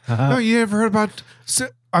 No, you never heard about.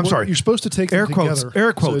 I'm Well, sorry. You're supposed to take Air them quotes. together. Air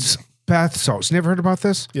So quotes. it's- Bath salts. Never heard about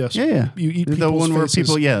this? yes. Yeah. You eat The people's one where faces.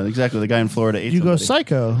 people, yeah, exactly. The guy in Florida ate You go somebody.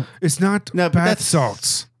 psycho. It's not No, but bath that's-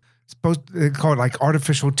 salts. It's supposed they call it like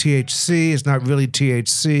artificial THC. It's not really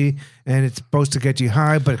THC, and it's supposed to get you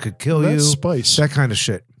high, but it could kill That's you. spice. That kind of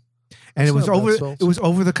shit. And It's it was not bath over. salts. It was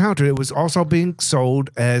over the counter. It was also being sold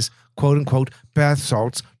as quote unquote bath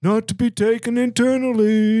salts, not to be taken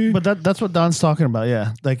internally. But that's what Don's talking about.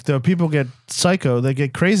 Yeah, like the people get psycho, they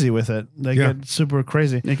get crazy with it. They Yeah. get super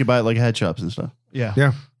crazy. You could buy it like head shops and stuff. Yeah,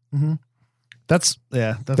 Yeah. That's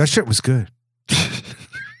that shit was good.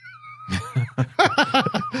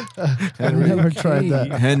 I've never tried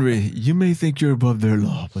that. Henry, you may think you're above their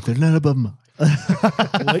law, but they're not above mine.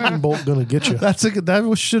 Lightning bolt gonna get you. That's a good. That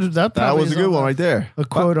was should have. That That probably was a is good on one there. right there. A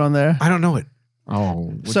quote on there. I don't know it.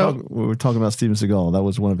 Oh, So- we were talking about Steven Seagal. That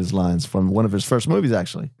was one of his lines from one of his first movies,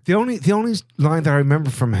 actually. The only line that I remember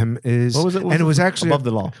from him is What was it? and it was actually Above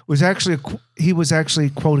the Law. was actually he was actually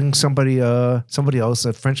quoting somebody else,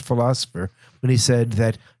 a French philosopher, when he said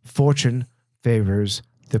that fortune favors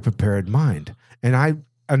the prepared mind. And I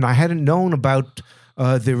hadn't known about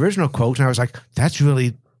the original quote, and I was like, that's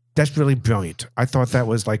really brilliant. I thought that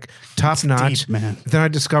was like top notch. deep, man. Then I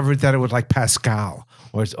discovered that it was like Pascal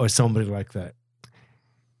or somebody like that.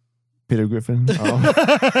 Peter Griffin. Oh.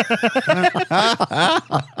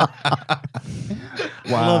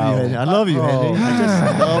 Wow. I love you, Henry. I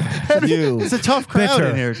just love you. It's a tough crowd Bitter.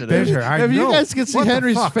 in here today. Bitter. I If you know. guys could see What the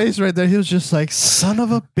Henry's fuck? face right there, he was just like, "Son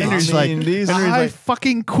of a bitch!" Henry's I mean, these- I Henry's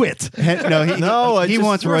fucking quit. No, I he just-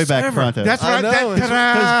 wants Roy back Ever. pronto. That's I right. know,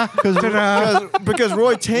 That, ta-da, ta-da. because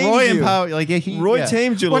Roy tamed Roy you. empowered. Like he, Roy yeah.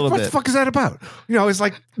 tamed you a What little the bit. fuck is that about? You know, it's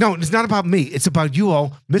like, no, it's not about me. It's about you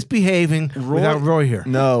all misbehaving without Roy here.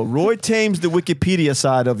 No, Roy tames the Wikipedia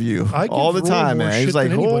side of you I give all the Roy time, more man. shit He's like,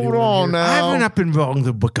 than anybody hold around on here. I now. haven't not been wrong,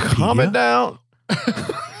 the Wikipedia. Calm it down.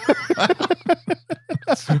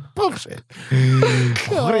 Bullshit.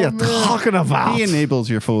 What are you talking about? He enables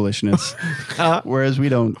your foolishness, whereas we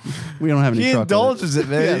don't have any. He truck with it. indulges it,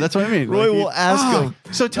 man. Yeah, that's what I mean. Roy Like, will ask him.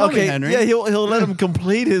 So tell me, Henry. Yeah, he'll let him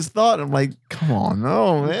complete his thought. I'm like, come on,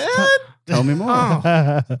 no, man. Tell me more.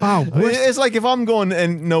 It's like if I'm going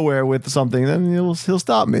and nowhere with something, then he'll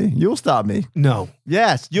stop me. You'll stop me. No.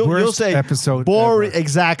 Yes, you'll Worst say episode boring. ever.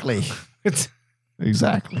 Exactly. It's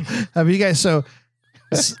Exactly. Have you guys so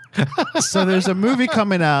there's a movie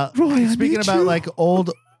coming out. Speaking about like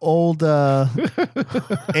old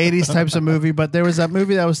 80s types of movie, but there was that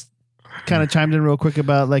movie that was kind of chimed in real quick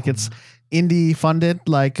about like it's indie funded,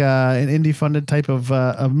 like an indie funded type of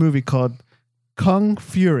a movie called Kung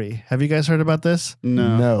Fury. Have you guys heard about this?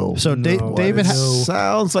 No. So No, David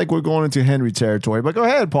Sounds like we're going into Henry territory, but go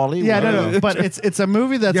ahead, Paulie. yeah, no, but it's a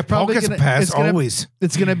movie that's yeah, Paul probably gets a gonna, pass it's gonna, always.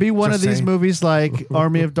 It's gonna be one Just of these saying. movies like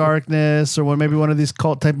Army of Darkness or maybe one of these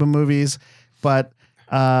cult type of movies. But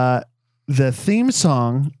the theme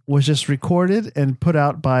song was just recorded and put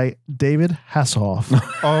out by David Hasselhoff.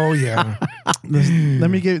 Oh yeah. Let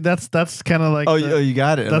me give that's kind of like you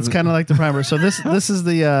got it. that's kind of like the primer. So this is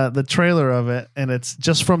the trailer of it, and it's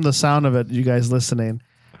just from the sound of it. You guys listening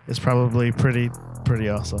is probably pretty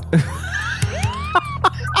awesome.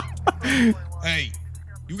 Hey,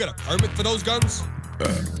 you got a permit for those guns?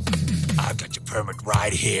 I've got your permit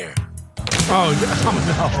right here. Oh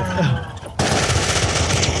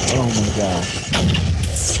Oh my god.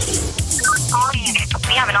 All units,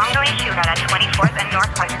 we have an ongoing shootout at 24th and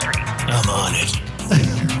Northwest Street. I'm on it.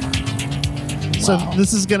 So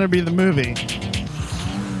this is gonna be the movie.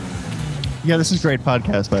 Yeah, this is great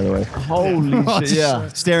podcast, by the way. Holy shit! Yeah.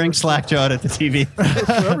 Staring slack-jawed at the TV.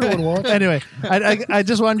 Everyone watch. Anyway, I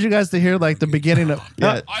just wanted you guys to hear like the beginning of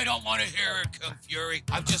Yeah. I don't want to hear it, Kung Fury.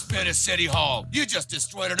 I've just been at City Hall. You just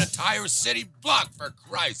destroyed an entire city block, for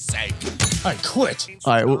Christ's sake. I quit.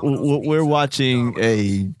 All right, we're watching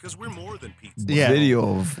a Because we're more than people. Yeah.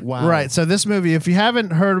 video of Right. So this movie, if you haven't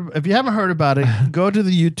heard about it, go to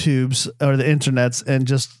the YouTubes or the internets and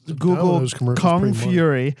just Google those commercials Kung pretty much.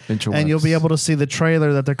 Fury, Interwebs. and you'll be able to see the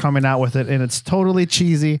trailer that they're coming out with it. And it's totally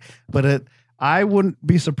cheesy, but I wouldn't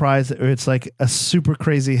be surprised if it's like a super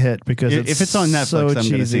crazy hit because If it's on Netflix, so I'm going to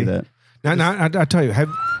cheesy. see that. Now, I'll tell you.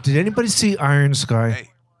 Did anybody see Iron Sky?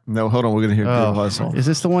 No, hold on. We're gonna hear Dave Oh, Hasselhoff. is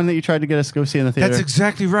this the one that you tried to get us to go see in the theater? That's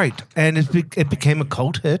exactly right, and it became a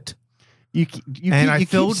cult hit. you And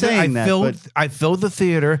keep saying that, but I filled the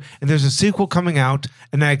theater, and there's a sequel coming out,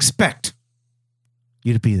 and I expect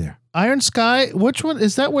you to be there. Iron Sky. Which one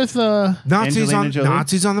is that with? Angelina Jolie?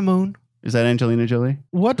 Nazis on the moon. is that Angelina Jolie?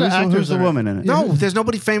 What Who's the woman in it? No, there's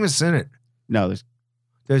nobody famous in it. No,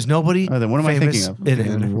 There's nobody. Oh, then what am I famous thinking of? in it.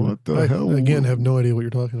 And what the I, hell? again, have no idea what you're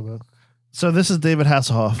talking about. So this is David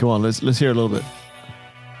Hasselhoff, Come on, let's hear a little bit.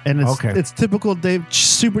 and Okay. it's typical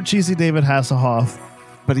super cheesy David Hasselhoff.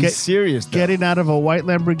 But he's Get- serious. Though. Getting out of a white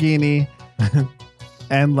Lamborghini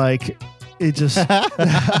and like it just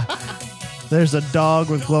there's a dog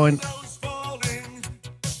with glowing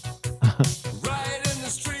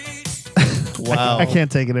Wow. I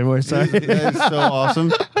can't take it anymore, sorry. That is so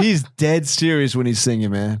awesome. He's dead serious when he's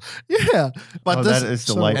singing, man. Yeah. But Oh, this that is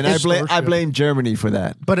so- delightful. And I Starship. blame Germany for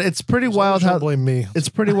that. but it's pretty wild Don't how blame me. it's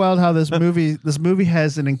pretty wild how this movie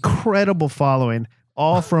has an incredible following,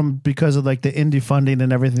 all from because of like the indie funding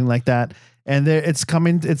and everything like that. And it's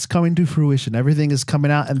coming to fruition. Everything is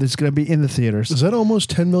coming out and it's gonna be in the theaters. Is that almost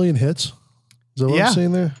 10 million hits? Is that what Yeah. I'm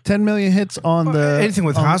seeing there? 10 million hits on the anything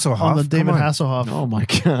with Hasselhoff, on the David come on. Hasselhoff. Oh my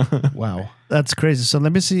god. Wow. That's crazy. So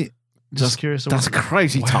let me see. Just curious. That's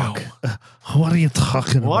crazy talk. What are you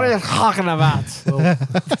talking about? What are you talking about?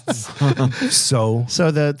 So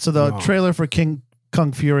So the Wow. trailer for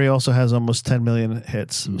Kung Fury also has almost 10 million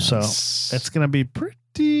hits. Nice. So it's gonna be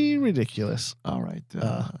pretty ridiculous. All right.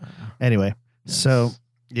 Anyway, so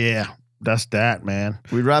yeah, that's that, man.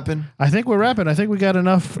 We rapping? I think we're wrapping. I think we got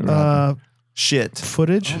enough Shit.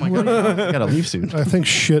 footage. Oh my god. I gotta leave soon. I think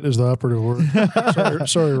shit is the operative word.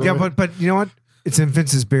 sorry Roy. yeah, but you know what? It's in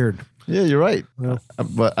Vince's beard. Yeah, you're right. Yeah.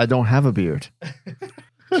 But I don't have a beard.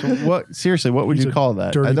 So what? Seriously, what would He's you a call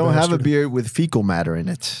that? dirty I don't have a bastard. beard with fecal matter in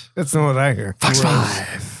it. That's not what I hear. Fox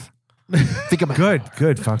 5. Fecal matter.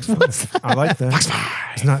 Good, Fox. I like that. Fox 5.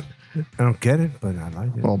 It's not. I don't get it, but I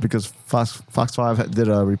like it. Well, because Fox 5 did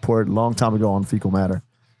a report a long time ago on fecal matter.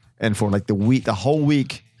 And for like the whole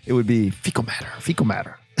week, it would be fecal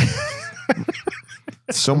matter.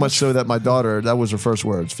 So much so that my daughter, that was her first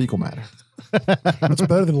words, fecal matter. That's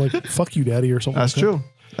better than like fuck you daddy or something. That's like that. true.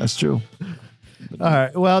 That's true. All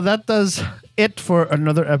right. Well, that does it for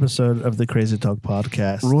another episode of the Crazy Talk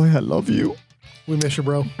podcast. Roy, I love you. We miss you,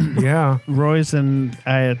 bro. Yeah. Roy's and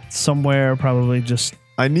I somewhere probably just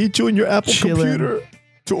I need you in your Apple Chilling. computer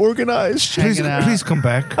to organize shit. Please, Hanging out. please come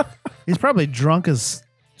back. he's probably drunk as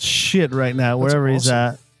shit right now, wherever he's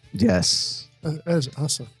at. Yes. That is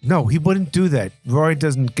awesome. No, he wouldn't do that. Roy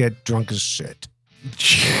doesn't get drunk as shit.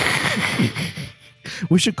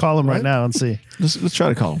 We should call him right now and see. Let's try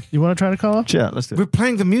to call him. You want to try to call him? Yeah, let's do We're it.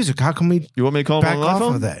 playing the music. How can we You want me to call him back on the off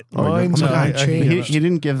phone? of that? Oh, Mine's no. not He changed.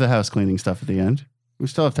 didn't give the house cleaning stuff at the end. We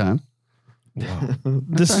still have time.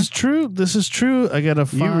 This is true. This is true. I gotta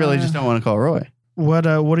find. You really just don't want to call Roy. What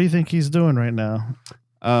do you think he's doing right now?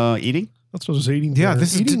 Eating? That's what I was eating. Yeah, dinner.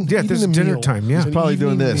 this is Eating- this eating is a dinner meal. time. Yeah, It's an Probably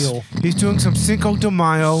doing evening this. meal. he's doing some Cinco de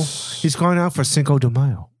Mayo. He's going out for Cinco de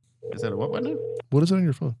Mayo. Is that a what now? What is that on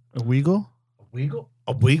your phone? A Weagle?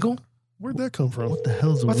 A Weagle? Where'd that come from? What the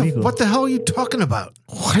hell is a What Weagle? the hell are you talking about?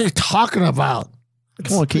 What are you talking about?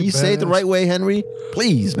 Come on, can you say it the right way, Henry?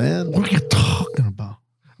 Please, man. What are you talking about?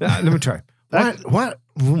 Let me try. What?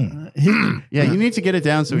 Yeah, you need to get it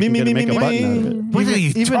down so we can make a button out of it. What are you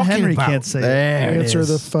Even talking Henry about? can't say it. There it Answer is.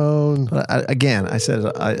 the phone. But I said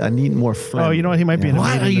I need more friends. Oh, you know what? He might be in a What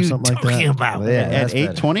are meeting or you something like talking that. about? Yeah, At that's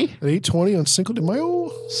better. 8:20? At 8:20 on Cinco de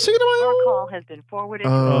Mayo. Your call has been forwarded.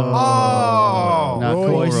 Oh. Not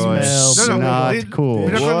Roy cool, Roy. smells No, Not leave- cool.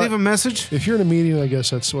 You're not going What? to leave a message? If you're in a meeting, I guess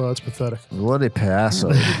that's pathetic. What a paso.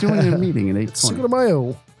 What are you doing in a meeting at Cinco 8:20? de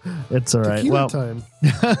Mayo. It's all right. Tequila Well, time.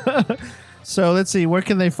 so let's see. Where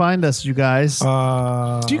can they find us, you guys? Do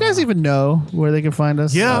you guys even know where they can find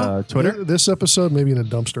us? Yeah. Twitter. This episode, maybe in a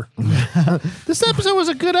dumpster. This episode was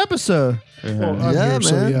a good episode. Well, I'm Yeah, here,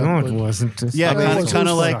 so man. yeah, No, but- it wasn't. Yeah, I mean, it was kind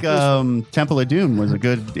of fun. like Temple of Doom was a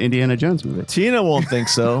good Indiana Jones movie. Tina won't think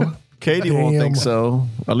so. Katie won't Damn. think so.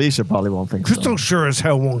 Alicia probably won't think Crystal so. sure as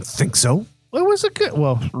hell won't think so. It was a good.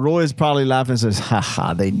 Well, Roy's probably laughing and says, "Ha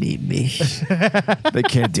ha, they need me. They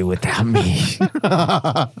can't do without me."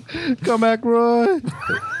 come back, Roy.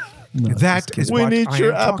 That is We what need I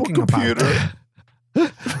your am Apple talking computer.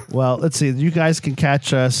 About. Well, let's see. You guys can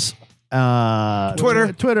catch us.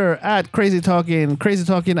 Twitter at Crazy Talking,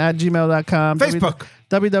 crazytalking at gmail.com. Facebook.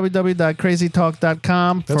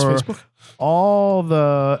 www.crazytalk.com That's for Facebook. all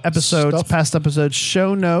the episodes, Stuff. past episodes,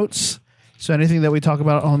 show notes. So anything that we talk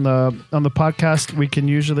about on the podcast, we can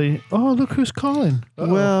usually. Oh, look who's calling!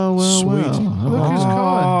 Well, Sweet. Look who's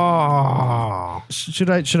calling! Oh. Should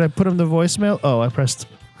I put him the voicemail? Oh, I pressed.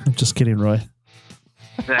 I'm just kidding, Roy.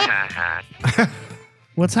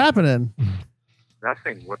 What's happening?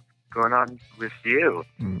 Nothing. What's going on with you?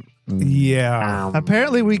 Yeah.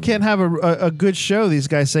 Apparently, we can't have a good show. These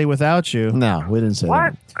guys say without you. No, we didn't say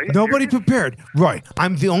What? that. Are you Nobody serious? prepared. Roy,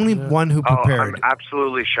 I'm the only one who Oh, prepared. I'm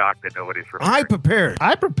absolutely shocked that nobody's prepared. I prepared.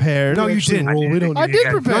 I prepared. No, you Actually, didn't. Roll, we don't I need did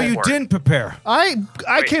that. prepare. No, you didn't prepare. I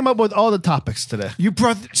Wait. came up with all the topics today. You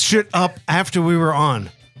brought shit up after we were on.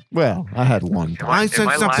 Well, I had one. I Am sent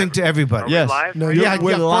I something live? to everybody. Are we Yes. live? No, Yeah,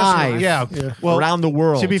 we're live. Yeah. Yeah. Well, around the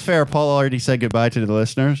world. To be fair, Paul already said goodbye to the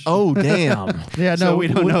listeners. Oh, damn. Yeah, So no, we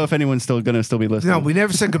don't know if anyone's still going to be listening. No, we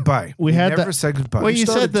never said goodbye. We had never that- said goodbye. Well, you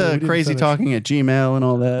started said to, we the didn't crazy finish. talking at Gmail and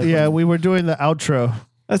all that. Yeah, we were doing the outro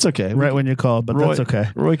That's okay. right when you called, but Roy, that's okay.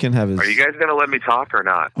 Roy can have his. Are you guys going to let me talk or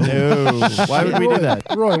not? No. Why would we do that?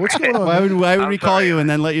 Roy, what's going on? Why would I'm we call sorry. you and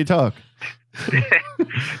then let you talk? Do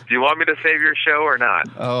you want me to save your show or not?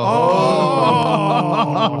 Oh.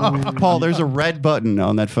 Paul, there's a red button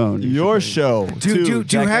on that phone. Your show. do you have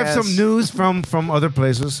jackass. some news from other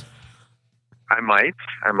places? I might.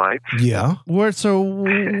 Yeah. So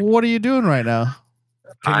what are you doing right now?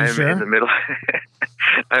 Can you I'm share? in the middle.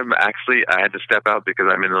 I had to step out because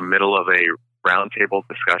I'm in the middle of a roundtable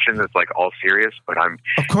discussion that's like all serious, but I'm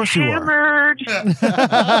Of course you are.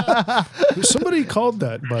 hammered. Somebody called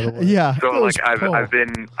that, by the way. Yeah. So That was like Paul.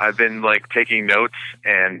 I've been like taking notes,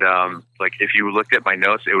 and like if you looked at my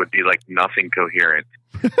notes, it would be like nothing coherent.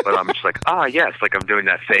 But I'm just like, yes, like I'm doing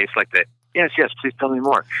that face, like that. Yes, please tell me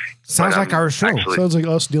more. Sounds But, like our show. actually- Sounds like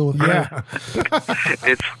us dealing with Yeah.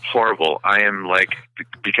 It's horrible. I am like,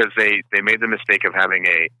 because they made the mistake of having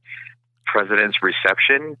a president's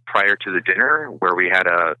reception prior to the dinner where we had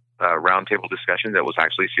a roundtable discussion that was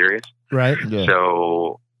actually serious. Right. Yeah.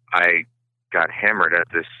 So I got hammered at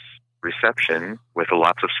this reception with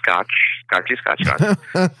lots of scotch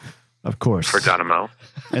Of course. for Dynamo.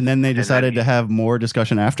 And then they decided to have more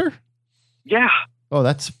discussion after? Yeah. Oh,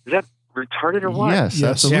 that's Is that retarded or what? yes, Yes.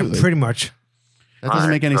 absolutely. Yeah, pretty much. That doesn't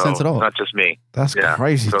make any So, sense at all. Not just me. That's Yeah.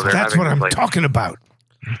 crazy. So they're That's having what I'm like talking about.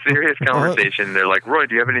 serious conversation. They're like, Roy,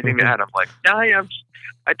 do you have anything to add? I'm like,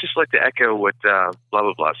 I'd just like to echo what blah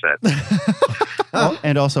blah blah said. Oh,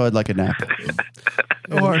 and also, I'd like a nap.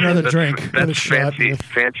 Or another drink. And a That's shot,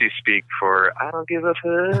 fancy speak for I don't give a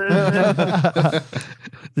fuck.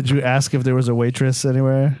 Did you ask if there was a waitress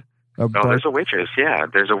anywhere? Oh, there's a waitress. Yeah,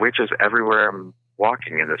 there's a waitress everywhere I'm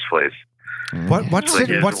walking in this place. What Like,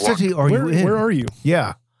 city? yeah, What walk- city are you in? Where are you?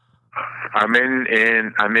 Yeah. I'm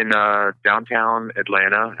in downtown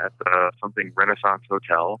Atlanta at something Renaissance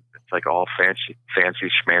Hotel. It's like all fancy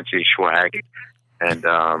schmancy swag, and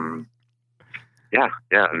yeah,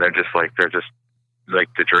 and they're just like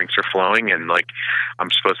the drinks are flowing, and like I'm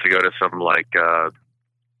supposed to go to some like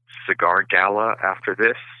cigar gala after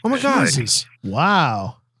this. Oh my God!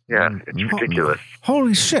 Wow. Yeah, it's ridiculous.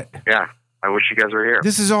 Holy shit! Yeah, I wish you guys were here.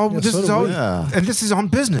 This is all. Yeah, This so is do all. we. And this is on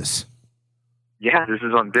business. Yeah, this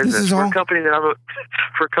is on business is for all- a company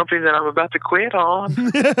that I'm about to quit on.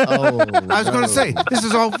 I was going to say this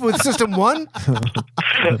is all with System 1.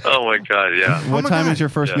 Oh my God! Yeah. What my time God. is your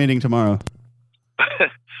first meeting tomorrow?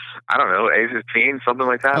 I don't know, 8:15, something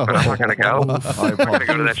like that. But I'm not gonna go. I'm not gonna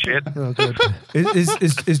go to that shit. Oh, good.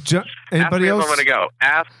 Is anybody Ask me else? if I'm gonna go.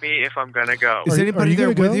 Ask me if I'm gonna go. Is Are anybody you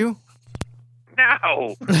there gonna with go? you?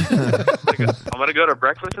 No. I'm gonna go to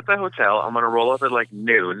breakfast at the hotel. I'm gonna roll up at like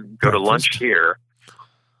noon. Go to lunch here.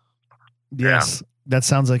 Yes. That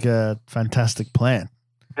sounds like a fantastic plan.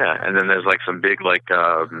 Yeah, and then there's like some big like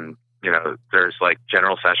there's like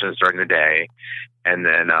general sessions during the day, and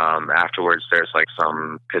then afterwards there's like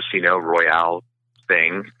some casino royale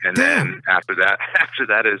thing, and then after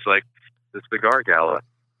that is like the cigar gala.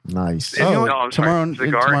 Nice. And, no, I'm tomorrow, sorry,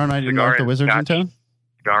 cigar, tomorrow night, you cigar know, the and Wizards in scotch, town?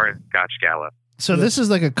 cigar and scotch gala. So this is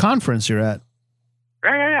like a conference you're at.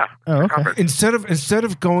 Yeah. Oh, okay. Conference. Instead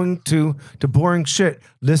of going to boring shit,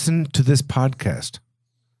 listen to this podcast.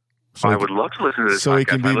 I would love to listen to this so podcast. he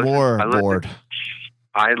can be more bored.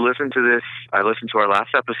 I listened to this. I listened to our last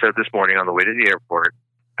episode this morning on the way to the airport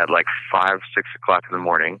at like 5, 6 o'clock in the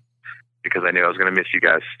morning because I knew I was going to miss you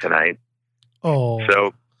guys tonight. Oh,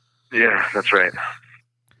 So, yeah, that's right.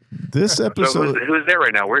 This So episode. who's there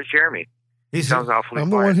right now? Where's Jeremy? He sounds awfully I'm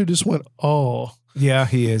the quiet. one who just went, oh. Yeah,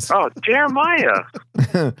 he is. Oh, Jeremiah.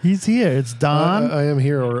 He's here. It's Don. I am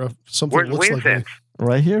here, or something Where's looks like me. Vincent?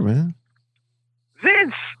 Right here, man.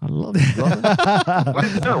 Vince. I love it, brother. What are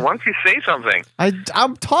you doing? Why don't you say something?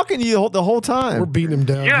 I'm talking to you the whole We're time. beating him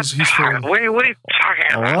down. Yeah. He's feeling. What are you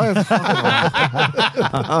talking about?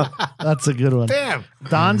 That's a good one. Damn.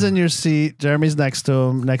 Don's in your seat. Jeremy's next to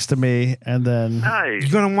him, next to me, and then Nice.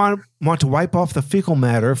 You're gonna want to wipe off the fecal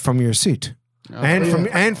matter from your seat,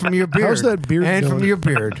 and from your beard. How's that beard And from going? your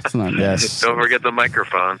beard. It's not Yes. Don't forget the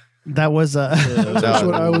microphone. that was That's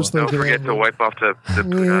what I was Don't thinking. forget to wipe off the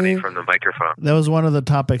punani from the microphone. that was one of the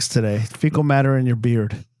topics today. Fecal matter in your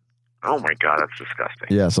beard. Oh my God, that's disgusting.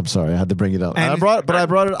 Yes, I'm sorry. I had to bring it up. And I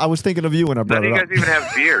brought it. I was thinking of you when I None brought of you it guys up. even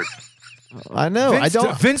have beards. I know. I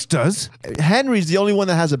don't. Vince does. Henry's the only one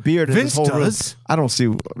that has a beard. In Vince this whole room. does. I don't see.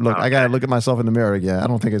 Look, I gotta look at myself in the mirror again. I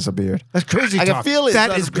don't think it's a beard. That's crazy I talk. can feel it. That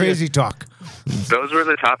It's is not a beard. crazy talk. Those were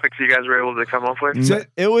the topics you guys were able to come up with?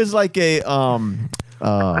 It was like a Hold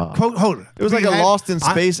it. It was like a Lost in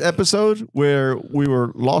Space episode where we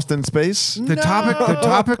were lost in space. The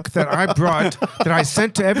topic that I brought that I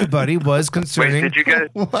sent to everybody was Wait, concerning. did you guys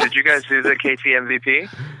do the KT MVP?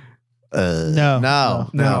 No.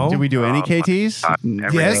 Did we do any KTs?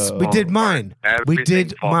 Yes, we did mine. We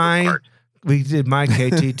did my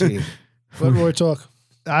KTT. Let Roy talk.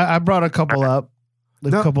 I brought a couple up, a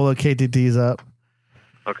couple of KTTs up.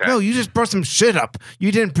 Okay. No, you just brought some shit up.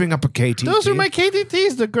 You didn't bring up a KTT. Those are my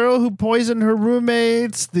KTTs. The girl who poisoned her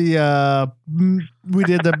roommates. We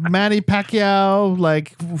did the Manny Pacquiao,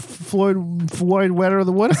 like Floyd Mayweather.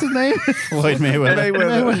 What is his name? Floyd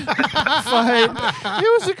Mayweather. Fight.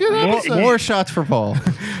 It was a good episode. More shots for Paul.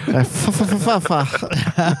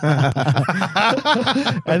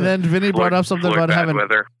 And then Vinny brought up something about having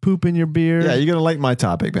poop in your beard. Yeah, you're gonna like my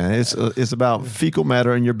topic, man. It's about fecal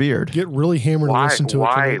matter in your beard. Get really hammered and listen to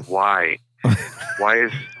it. Why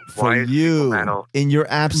is For you in your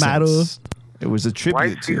absence. It was a why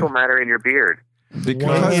tribute is to fecal you. matter in your beard?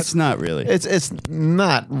 Because It's not really. it's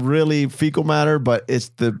not really fecal matter, but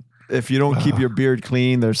it's if you don't keep your beard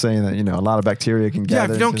clean, they're saying that a lot of bacteria can Yeah,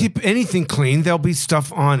 gather. if you don't into- keep anything clean, there'll be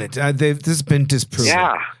stuff on it. This has been disproven.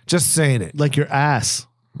 Yeah. Just saying it. Like your ass.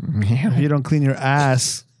 If you don't clean your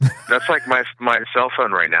ass. That's like my cell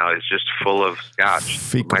phone right now is just full of scotch.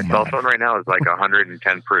 Fecal My cell matter. phone right now is like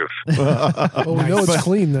 110 proof. Oh, we know it's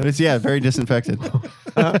clean then. It's very disinfected.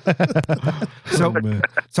 So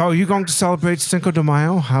are you going to celebrate Cinco de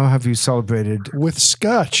Mayo? How have you celebrated? With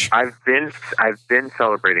scotch. I've been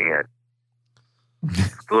celebrating it.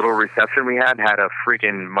 The little reception we had a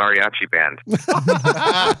freaking mariachi band.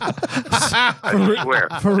 I swear.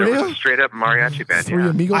 For There real? was a straight up mariachi band. Three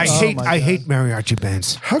Yeah. amigos. I Oh, hate mariachi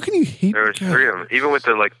bands. How can you hate? There was three of them, even with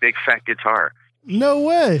the like big fat guitar. No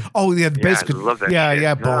way. Oh yeah, the Yeah, bass I love that yeah, shit.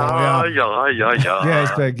 yeah, Paul, yeah. Yeah. Yeah,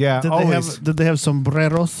 it's big, yeah. Did Always. they have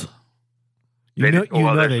sombreros? You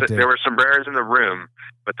know they did. There were sombreros in the room,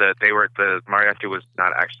 but the mariachi was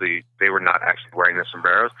not actually. They were not actually wearing the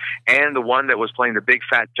sombreros, and the one that was playing the big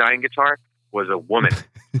fat giant guitar was a woman.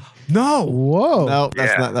 No. Whoa. No,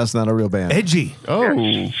 that's not a real band. Edgy. Oh.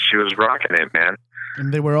 Yeah, she was rocking it, man.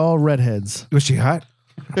 And they were all redheads. Was she hot?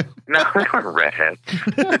 No, they weren't redheads.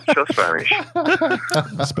 Cho Spanish.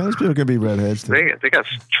 Spanish people can be redheads too. They got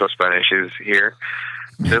Cho Spanishes here.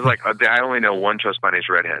 There's like I only know one Cho Spanish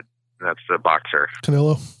redhead. And that's the boxer.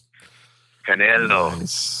 Canelo.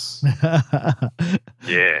 Nice.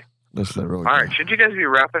 Yeah. Let's let roll. All right, should you guys be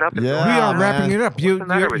wrapping up? Yeah. We are wrapping it up. What's the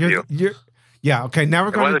matter with you? Yeah. Okay. Now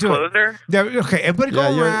we're going to do it. Closer? Yeah. Okay. Everybody go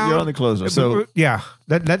around. You're on the closer. So yeah.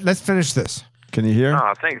 Let's finish this. can you hear?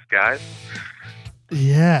 Oh, thanks, guys.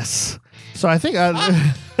 Yes. So I think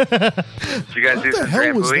Did you guys do some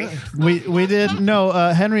Drambuie? we did. No,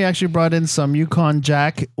 Henry actually brought in some Yukon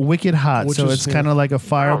Jack Wicked Hot. Which so is, it's kind of like a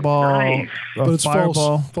fireball. Oh, nice. A But it's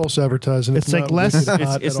fireball. false advertising. It's like not less- wicked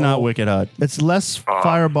hot It's at not all. wicked hot. It's less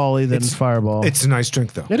fireball-y than fireball. It's a nice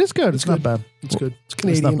drink though. It is good. It's not bad. It's good. It's It's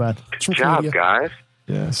Canadian. not bad. It's from Good job, Canada. guys.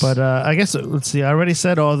 Yes. But I guess let's see. I already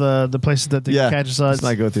said all the places that they yeah, can catch us let's on.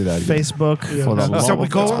 not go through that again. Facebook, For the So we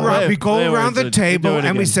go around. We go Wait, around the do table it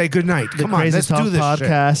and we again. say good night. the Come on, Crazy let's Talk do this shit.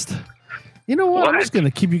 podcast. You know what? I'm What? just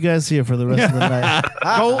gonna keep you guys here for the rest of the night.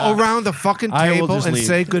 Go around the fucking I will table just and leave.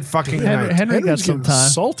 say good fucking Henry, night. Henry got Henry's some getting time.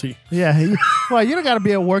 salty. Yeah. Well, you don't got to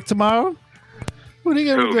be at work tomorrow. What are you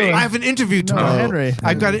gonna Who, be me? doing? I have an interview No, tomorrow. Henry.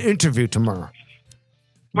 I've got an interview tomorrow.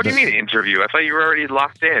 What do you mean interview? I thought you were already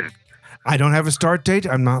locked in. I don't have a start date.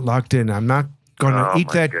 I'm not locked in. I'm not going to Oh, eat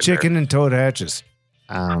my that goodness. chicken until it hatches.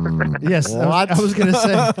 Yes, I was gonna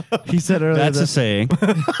say. He said earlier That's a that saying.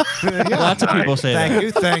 Lots of people say Thank that.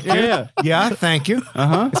 you. Thank you. Yeah. Yeah, thank you. Uh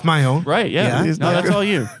huh. It's my own. Right. Yeah. Yeah. No, that's all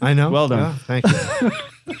you. I know. Well done. Yeah, thank you.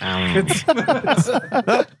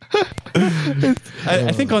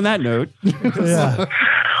 I think on that note, yeah. All right.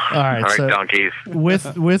 All right, So donkeys.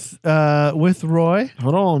 with Roy,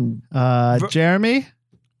 Hold on. Jeremy,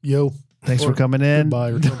 Yo. thanks Or for coming in. goodbye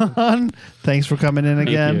or something. Don, thanks for coming in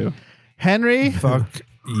again. you. Henry, Fuck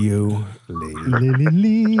you, Lee.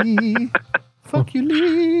 Lee. Fuck you,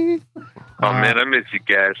 Lee. Oh, man, I miss you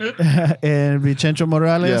guys. And Vicencio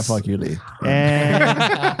Morales. Yeah, fuck you, Lee. And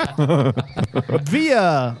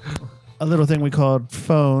via a little thing we called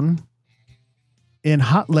phone in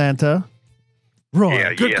Hotlanta, Roy.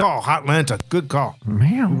 Yeah, Good yeah. call, Hotlanta. Good call. Roy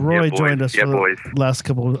Yeah, boys. joined us Yeah, for boys. the last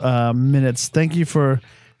couple minutes. Thank you for,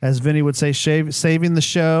 as Vinny would say, saving the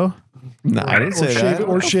show. No, I didn't say that.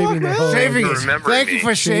 Or shaving the hoe. Shaving for it. remembering Thank you me.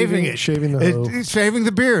 for shaving it. Shaving the hoe. It's shaving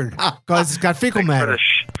the beard because it's got fecal For, matter.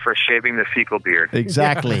 for shaving the fecal beard.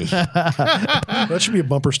 Exactly. That should be a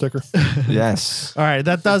bumper sticker. Yes. All right,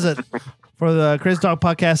 that does it for the Crazy Talk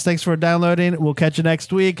podcast. Thanks for downloading. We'll catch you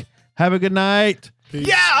next week. Have a good night.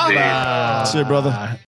 Yeah. See you, brother.